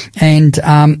important. And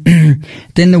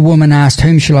then the woman asked,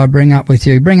 "Whom shall I bring up with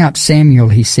you?" "Bring up Samuel,"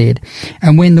 he said.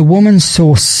 And when the woman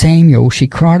saw Samuel, she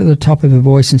cried at the top of her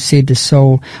voice and said to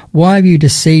Saul, "Why have you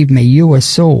deceived me? You are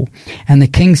Saul." And the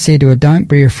king said to her, "Don't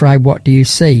be afraid. What do you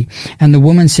see?" And the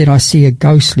woman said, "I see a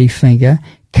ghostly figure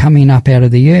coming up out of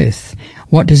the earth."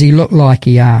 "What does he look like?"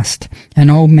 he asked.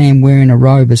 "An old man wearing a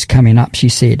robe is coming up," she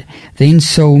said. Then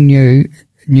Saul knew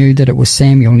that it was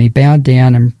Samuel, and he bowed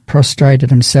down and prostrated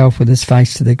himself with his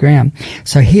face to the ground.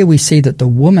 So here we see that the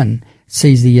woman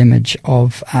sees the image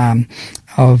of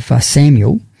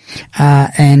Samuel,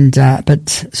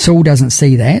 but Saul doesn't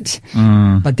see that.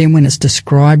 But then when it's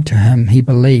described to him, he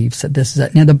believes that this is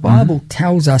it. Now the Bible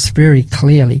tells us very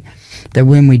clearly that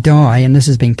when we die, and this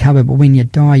has been covered, but when you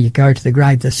die, you go to the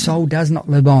grave. The soul does not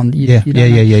live on. You don't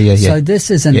know. So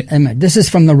this is an image. This is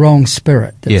from the wrong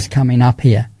spirit that's coming up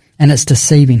here. and it's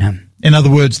deceiving him. In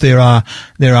other words, there are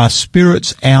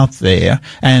spirits out there,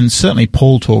 and certainly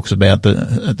Paul talks about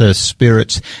the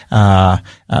spirits that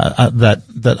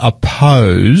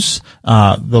oppose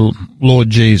the Lord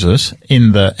Jesus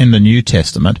in the New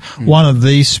Testament. One of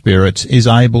these spirits is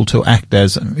able to act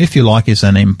as, if you like, as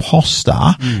an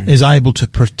imposter, is able to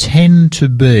pretend to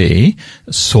be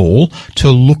Saul,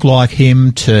 to look like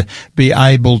him, to be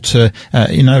able to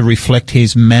reflect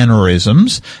his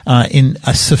mannerisms in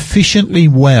a sufficiently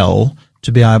well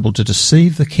to be able to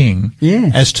deceive the king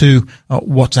as to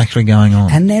what's actually going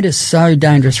on. And that is so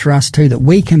dangerous for us too, that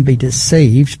we can be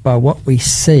deceived by what we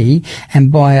see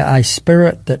and by a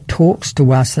spirit that talks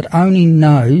to us that only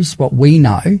knows what we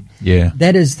know. Yeah.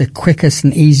 That is the quickest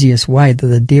and easiest way that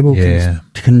the devil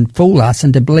can fool us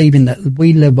into believing that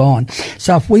we live on.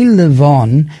 So if we live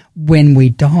on when we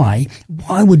die,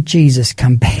 why would Jesus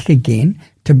come back again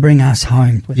to bring us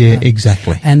home with him?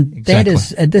 Exactly. And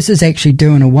this is actually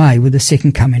doing away with the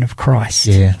second coming of Christ.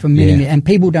 For many, and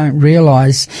people don't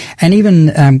realise, and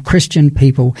even Christian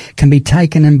people can be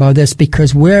taken in by this,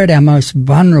 because we're at our most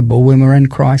vulnerable when we're in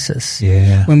crisis.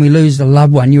 When we lose a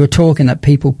loved one. You were talking that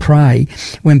people pray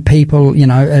when people,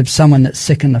 have someone that's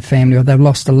sick in the family or they've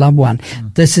lost a loved one.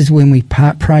 This is when we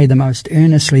pray the most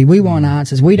earnestly. We want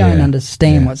answers. We don't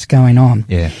understand what's going on.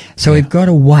 So we've got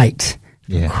to wait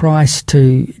Christ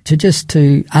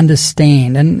to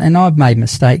understand, and I've made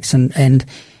mistakes and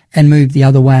moved the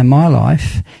other way in my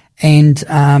life, and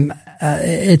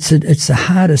it's the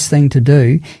hardest thing to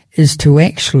do is to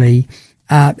actually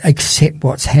accept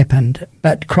what's happened.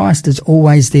 But Christ is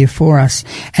always there for us,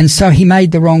 and so he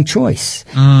made the wrong choice.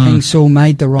 King Saul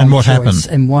made the wrong choice.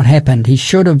 And what happened? He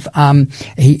should have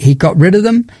he got rid of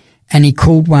them. And he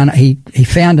called one, he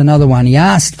found another one, he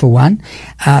asked for one,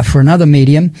 for another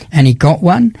medium, and he got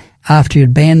one after he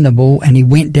had banned the ball, and he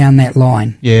went down that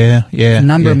line. A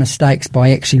number of mistakes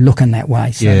by actually looking that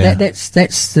way. So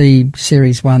that's the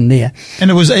series one there.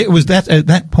 And it was that at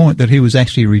that point that he was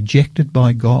actually rejected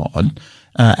by God.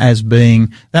 As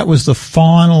being, that was the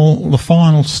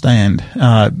final stand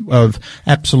of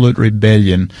absolute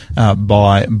rebellion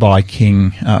by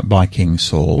King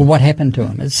Saul. Well, what happened to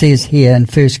him? It says here in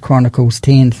 1 Chronicles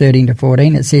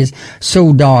 10:13-14. It says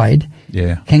Saul died.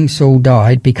 King Saul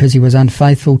died because he was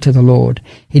unfaithful to the Lord.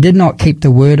 He did not keep the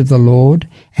word of the Lord,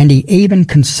 and he even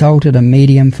consulted a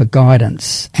medium for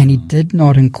guidance, and he did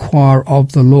not inquire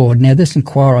of the Lord. Now, this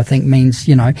inquire, I think, means,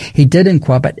 he did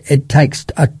inquire, but it takes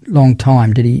a long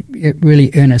time. Did he really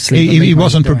earnestly? He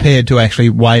wasn't prepared to actually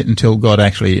wait until God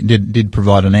actually did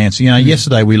provide an answer.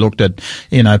 Yesterday we looked at,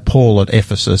 Paul at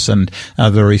Ephesus, and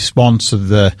the response of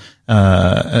the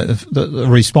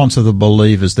response of the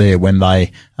believers there when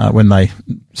they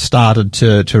started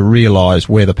to realise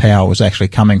where the power was actually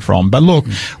coming from. But look,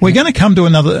 we're going to come to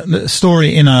another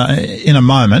story in a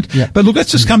moment. But look,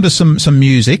 let's just come to some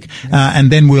music,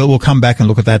 and then we'll come back and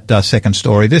look at that second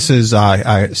story. This is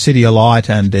City of Light,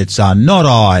 and it's not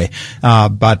I,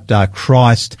 but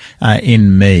Christ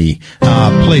in me.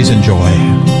 Please enjoy.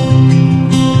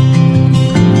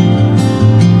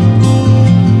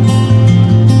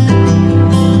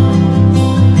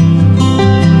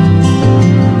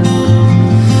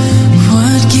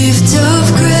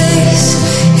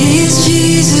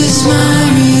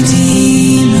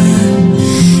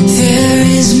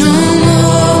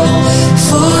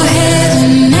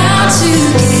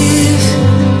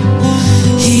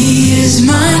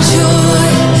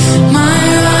 My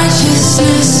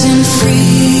righteousness and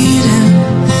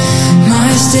freedom.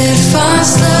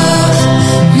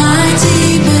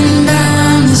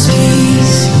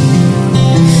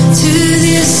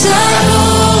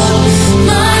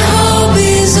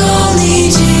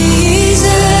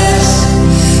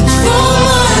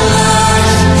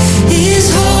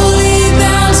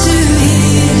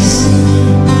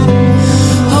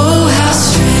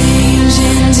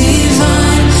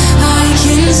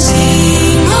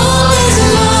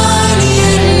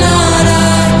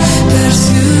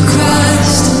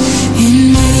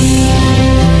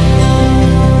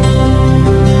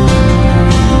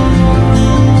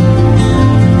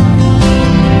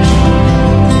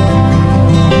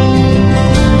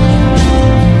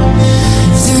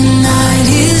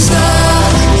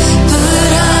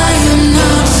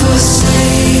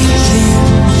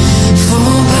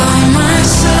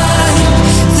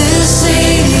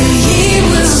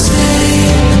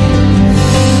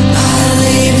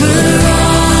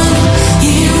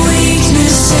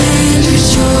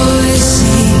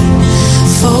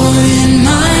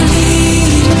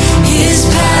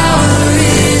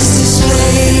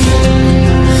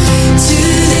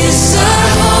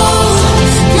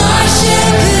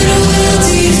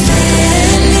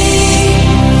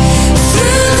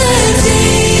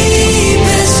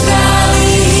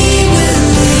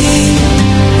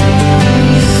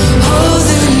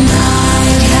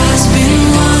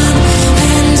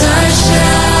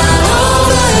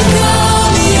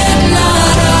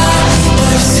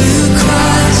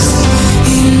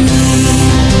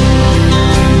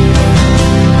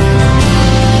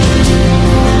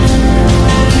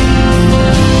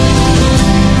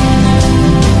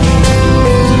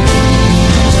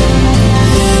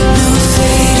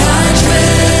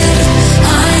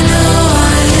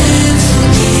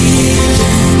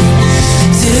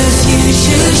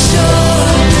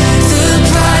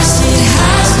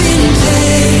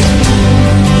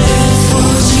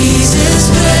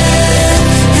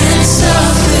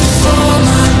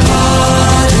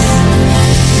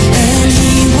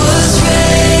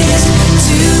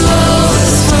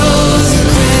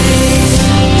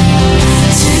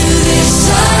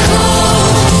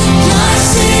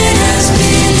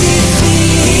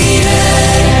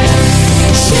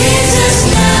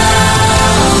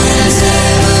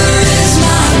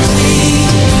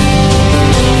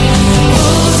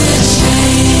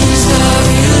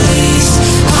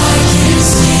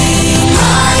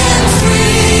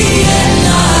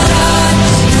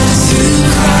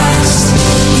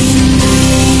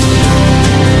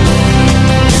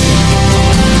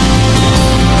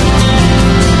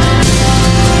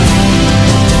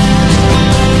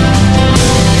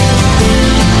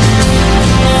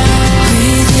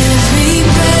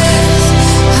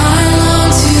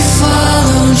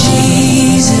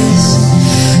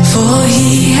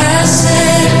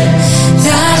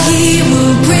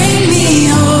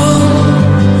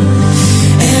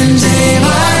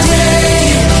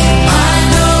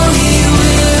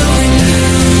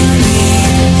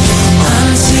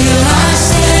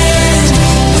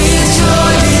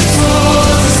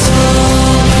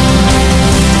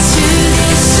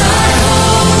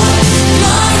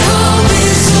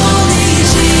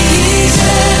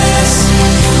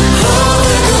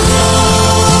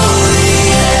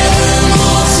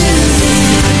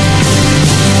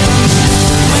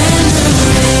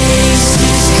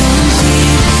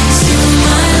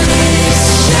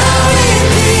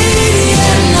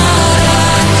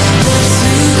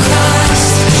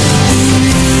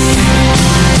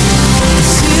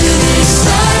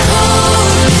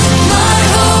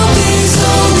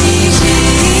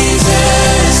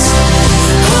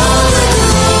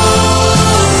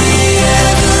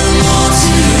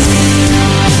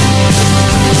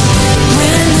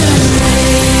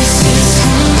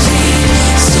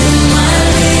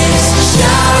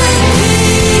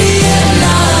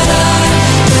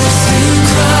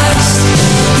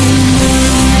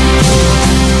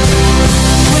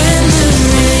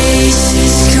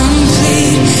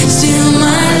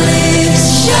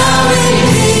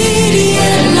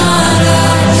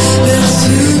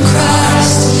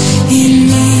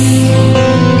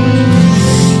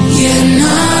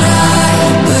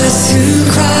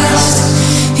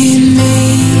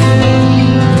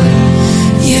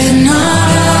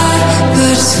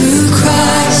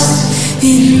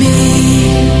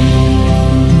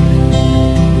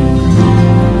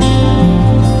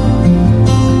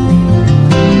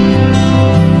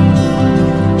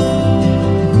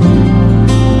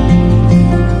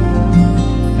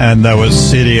 And there was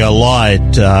City a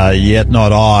Light, yet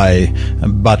not I,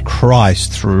 but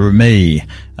Christ through me.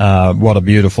 What a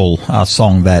beautiful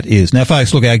song that is. Now,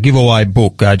 folks, look, our giveaway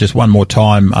book, just one more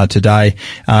time today,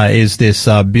 is this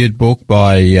beaut book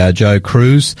by Joe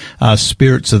Cruz,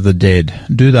 Spirits of the Dead.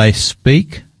 Do they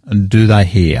speak? Do they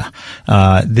hear?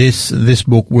 This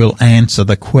book will answer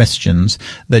the questions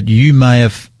that you may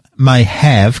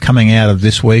have coming out of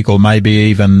this week or maybe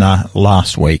even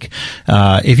last week.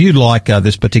 If you'd like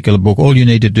this particular book, all you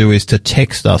need to do is to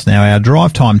text us. Now, our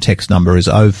drive time text number is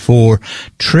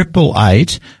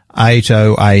 048888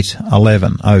 808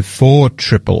 11,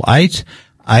 0488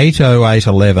 808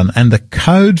 11, and the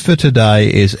code for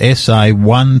today is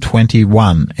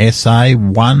SA121,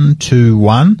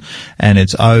 SA121, and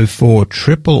it's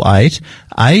 0488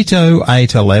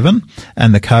 808 11,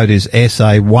 and the code is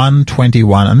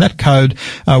SA121, and that code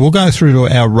will go through to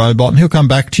our robot, and he'll come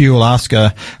back to you. We'll ask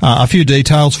a few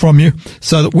details from you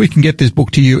so that we can get this book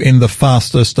to you in the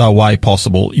fastest way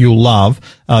possible. You'll love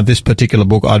this particular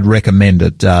book. I'd recommend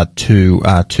it to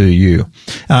you.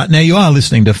 Now, you are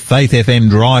listening to Faith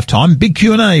FM Drive Time, big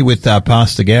Q&A with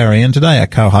Pastor Garry, and today our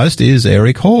co-host is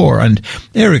Eric Hoare, and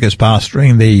Eric is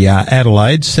pastoring the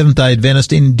Adelaide Seventh-day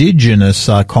Adventist Indigenous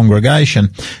congregation.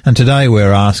 And today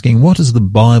we're asking, what does the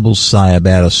Bible say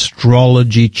about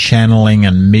astrology, channeling,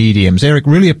 and mediums? Eric,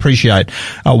 really appreciate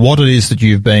what it is that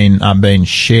you've been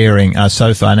sharing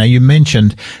so far. Now, you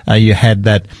mentioned you had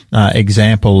that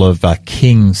example of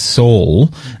King Saul,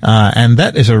 and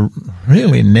that is a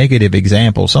really negative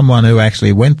example, someone who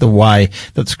actually went the way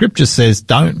that Scripture says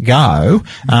don't go,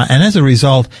 and as a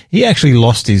result, he actually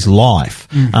lost his life.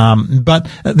 But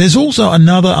there's also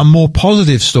a more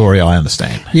positive story, I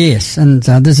understand. Yes, and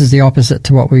this is the opposite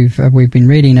to what we've been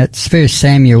reading. It's 1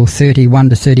 Samuel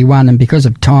 30:1-31, and because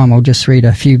of time, I'll just read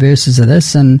a few verses of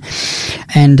this. And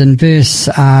in verse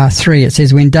 3, it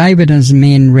says, "When David and his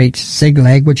men reached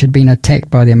Ziklag, which had been attacked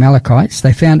by the Amalekites,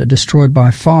 they found it destroyed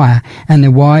by fire, and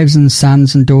their wives and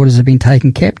sons and daughters have been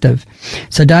taken captive.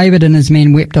 So David and his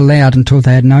men wept aloud until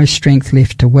they had no strength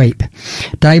left to weep.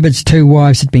 David's 2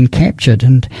 wives had been captured,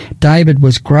 and David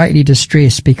was greatly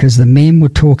distressed because the men were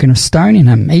talking of stoning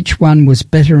him. Each one was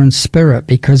bitter in spirit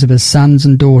because of his sons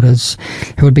and daughters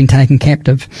who had been taken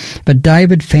captive. But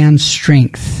David found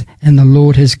strength in the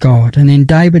Lord his God. And then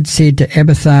David said to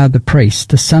Abiathar the priest,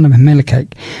 the son of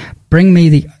Ahimelech, "Bring me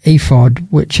the ephod,"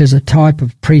 which is a type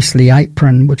of priestly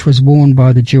apron which was worn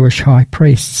by the Jewish high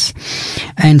priests.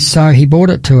 And so he brought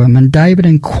it to him, and David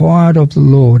inquired of the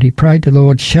Lord. He prayed to the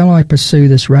Lord, "Shall I pursue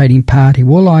this raiding party?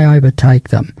 Will I overtake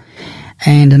them?"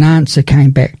 And an answer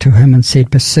came back to him and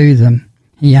said, "Pursue them."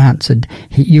 He answered,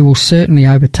 "You will certainly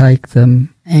overtake them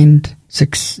and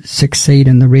succeed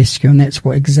in the rescue." And that's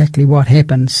exactly what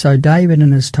happened. So David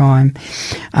in his time,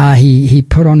 he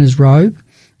put on his robe,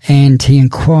 and he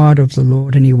inquired of the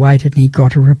Lord, and he waited, and he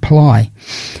got a reply.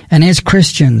 And as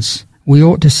Christians, we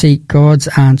ought to seek God's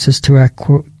answers to our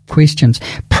questions.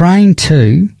 Praying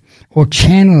to or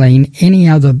channeling any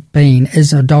other being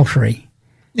is adultery.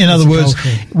 In other words,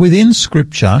 within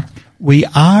Scripture, we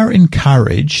are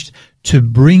encouraged to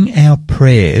bring our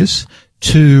prayers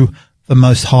to the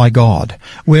Most High God.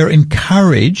 We're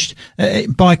encouraged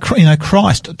by,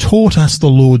 Christ taught us the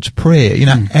Lord's Prayer.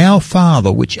 Our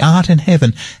Father, which art in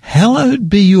heaven, hallowed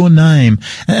be your name.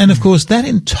 And of course, that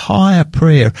entire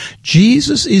prayer,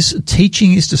 Jesus is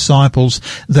teaching his disciples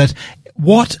that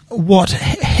what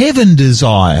heaven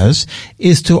desires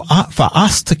is for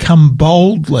us to come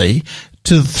boldly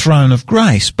to the throne of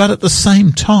grace. But at the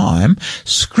same time,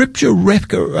 Scripture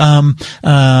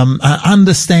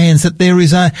understands that there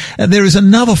is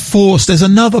another force, there's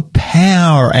another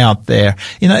power out there,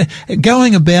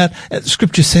 going about,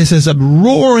 Scripture says, as a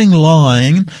roaring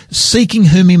lion seeking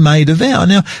whom he may devour.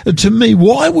 Now, to me,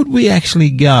 why would we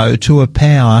actually go to a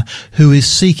power who is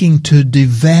seeking to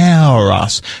devour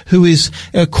us, who is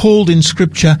called in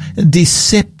Scripture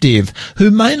deceptive,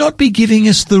 who may not be giving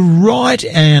us the right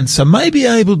answer, may be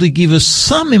able to give us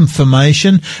some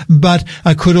information, but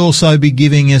could also be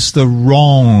giving us the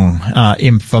wrong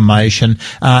information,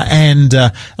 and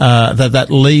that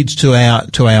leads to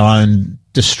our own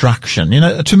destruction.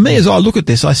 To me, as I look at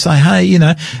this, I say, hey,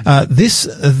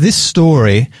 this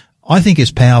story I think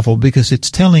is powerful because it's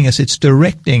telling us, it's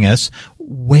directing us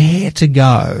where to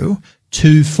go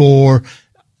to for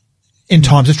in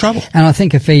times of trouble. And I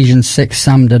think Ephesians 6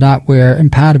 summed it up, where in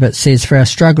part of it says, "For our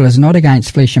struggle is not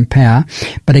against flesh and power,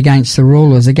 but against the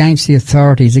rulers, against the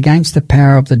authorities, against the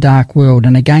power of the dark world,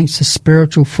 and against the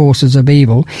spiritual forces of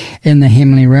evil in the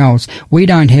heavenly realms." We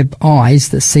don't have eyes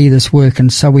that see this work,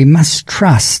 and so we must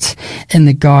trust in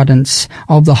the guidance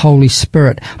of the Holy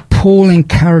Spirit. Paul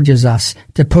encourages us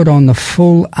to put on the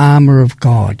full armour of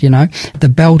God, the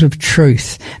belt of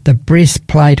truth, the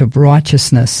breastplate of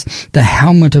righteousness, the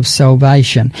helmet of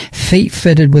salvation, feet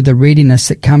fitted with the readiness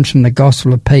that comes from the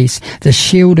gospel of peace, the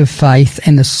shield of faith,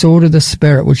 and the sword of the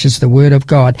Spirit, which is the word of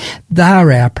God.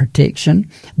 They're our protection.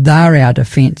 They're our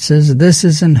defences. This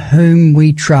is in whom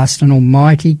we trust, an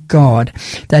almighty God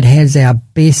that has our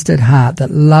best at heart,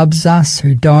 that loves us,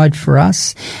 who died for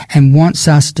us, and wants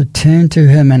us to turn to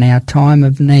him in our time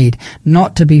of need,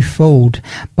 not to be fooled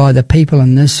by the people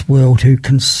in this world who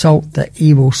consult the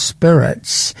evil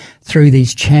spirits through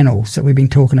these channels that we've been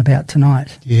talking about tonight.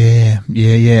 Yeah.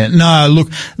 No,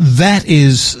 look, that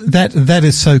is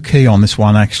so key on this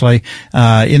one, actually.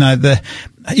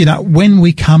 When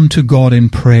we come to God in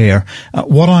prayer,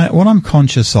 what I'm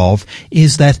conscious of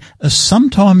is that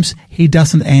sometimes he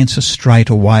doesn't answer straight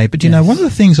away. But one of the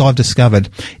things I've discovered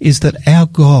is that our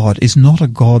God is not a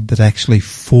God that actually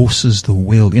forces the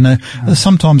will.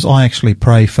 Sometimes I actually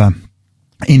pray for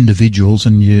individuals,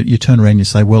 and you turn around and you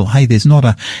say, well, hey, there's not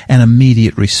an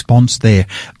immediate response there.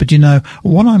 But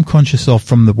what I'm conscious of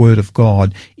from the Word of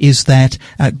God is that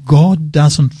God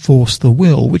doesn't force the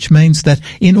will, which means that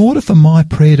in order for my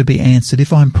prayer to be answered,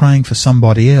 if I'm praying for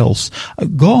somebody else,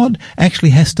 God actually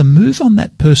has to move on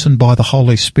that person by the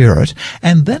Holy Spirit,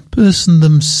 and that person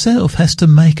themselves has to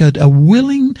make a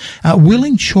willing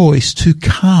choice to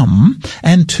come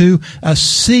and to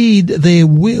cede their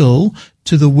will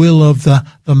to the will of the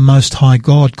Most High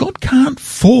God. God can't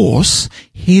force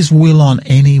his will on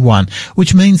anyone,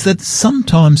 which means that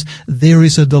sometimes there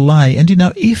is a delay. And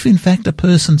if in fact a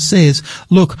person says,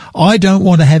 look, I don't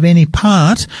want to have any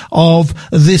part of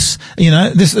this,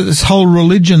 this whole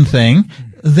religion thing,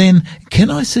 then can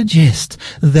I suggest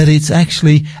that it's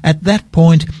actually at that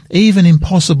point even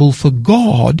impossible for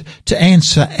God to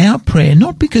answer our prayer,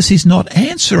 not because he's not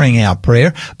answering our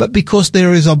prayer, but because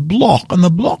there is a block, and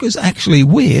the block is actually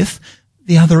with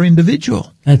the other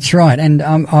individual. That's right. And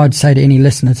I'd say to any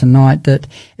listener tonight that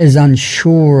is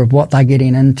unsure of what they're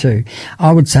getting into,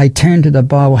 I would say turn to the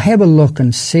Bible, have a look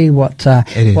and see what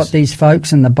these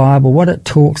folks in the Bible, what it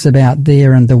talks about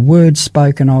there and the words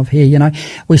spoken of here. You know,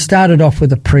 we started off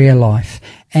with a prayer life.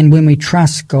 And when we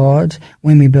trust God,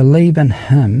 when we believe in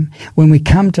Him, when we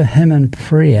come to Him in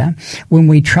prayer, when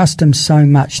we trust Him so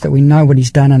much that we know what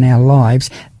He's done in our lives,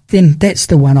 then that's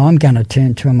the one I'm going to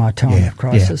turn to in my time of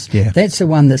crisis. That's the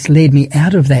one that's led me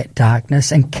out of that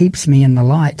darkness and keeps me in the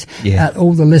light.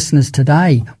 All the listeners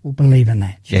today will believe in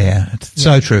that. It's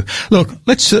so true. Look,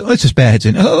 let's just bow heads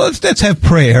in. Let's have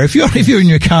prayer. If you're in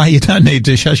your car, you don't need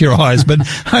to shut your eyes. But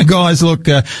guys, look,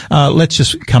 let's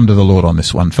just come to the Lord on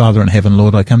this one. Father in heaven,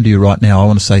 Lord, I come to you right now. I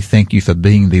want to say thank you for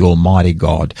being the Almighty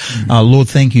God. Lord,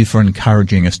 thank you for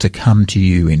encouraging us to come to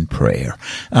you in prayer.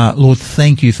 Lord,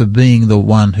 thank you for being the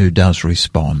one who does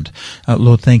respond.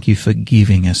 Lord, thank you for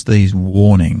giving us these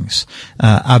warnings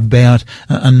about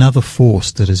another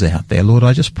force that is out there. Lord,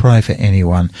 I just pray for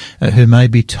anyone who may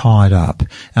be tied up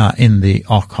in the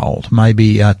occult,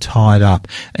 maybe tied up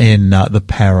in the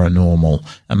paranormal,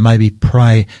 maybe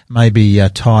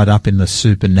tied up in the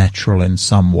supernatural in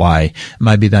some way.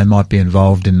 Maybe they might be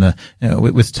involved in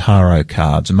with tarot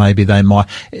cards. Maybe they might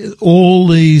all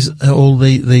these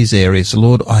areas.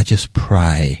 Lord, I just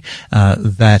pray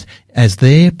that as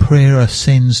their prayer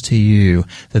ascends to you,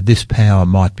 that this power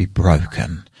might be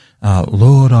broken.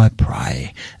 Lord, I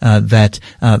pray that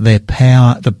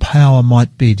the power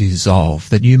might be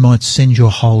dissolved, that you might send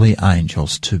your holy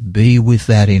angels to be with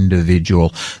that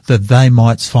individual, that they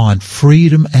might find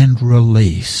freedom and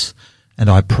release. And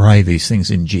I pray these things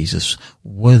in Jesus'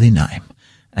 worthy name.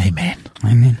 Amen.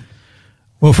 Amen.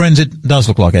 Well, friends, it does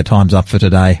look like our time's up for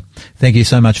today. Thank you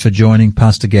so much for joining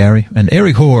Pastor Garry and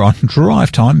Eric Hoare on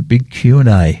Drive Time Big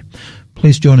Q&A.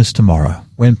 Please join us tomorrow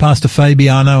when Pastor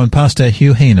Fabiano and Pastor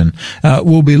Hugh Heenan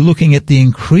will be looking at the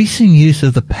increasing use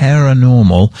of the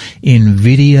paranormal in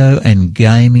video and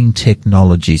gaming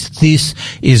technologies. This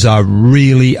is a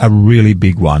really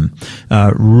big one.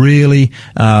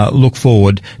 Look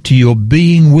forward to your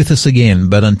being with us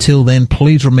again. But until then,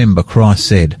 please remember Christ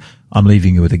said, I'm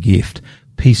leaving you with a gift,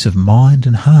 peace of mind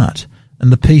and heart.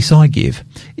 And the peace I give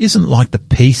isn't like the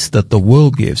peace that the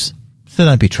world gives. So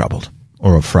don't be troubled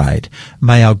or afraid.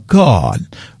 May our God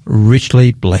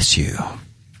richly bless you.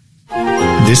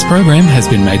 This program has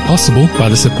been made possible by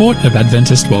the support of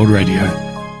Adventist World Radio.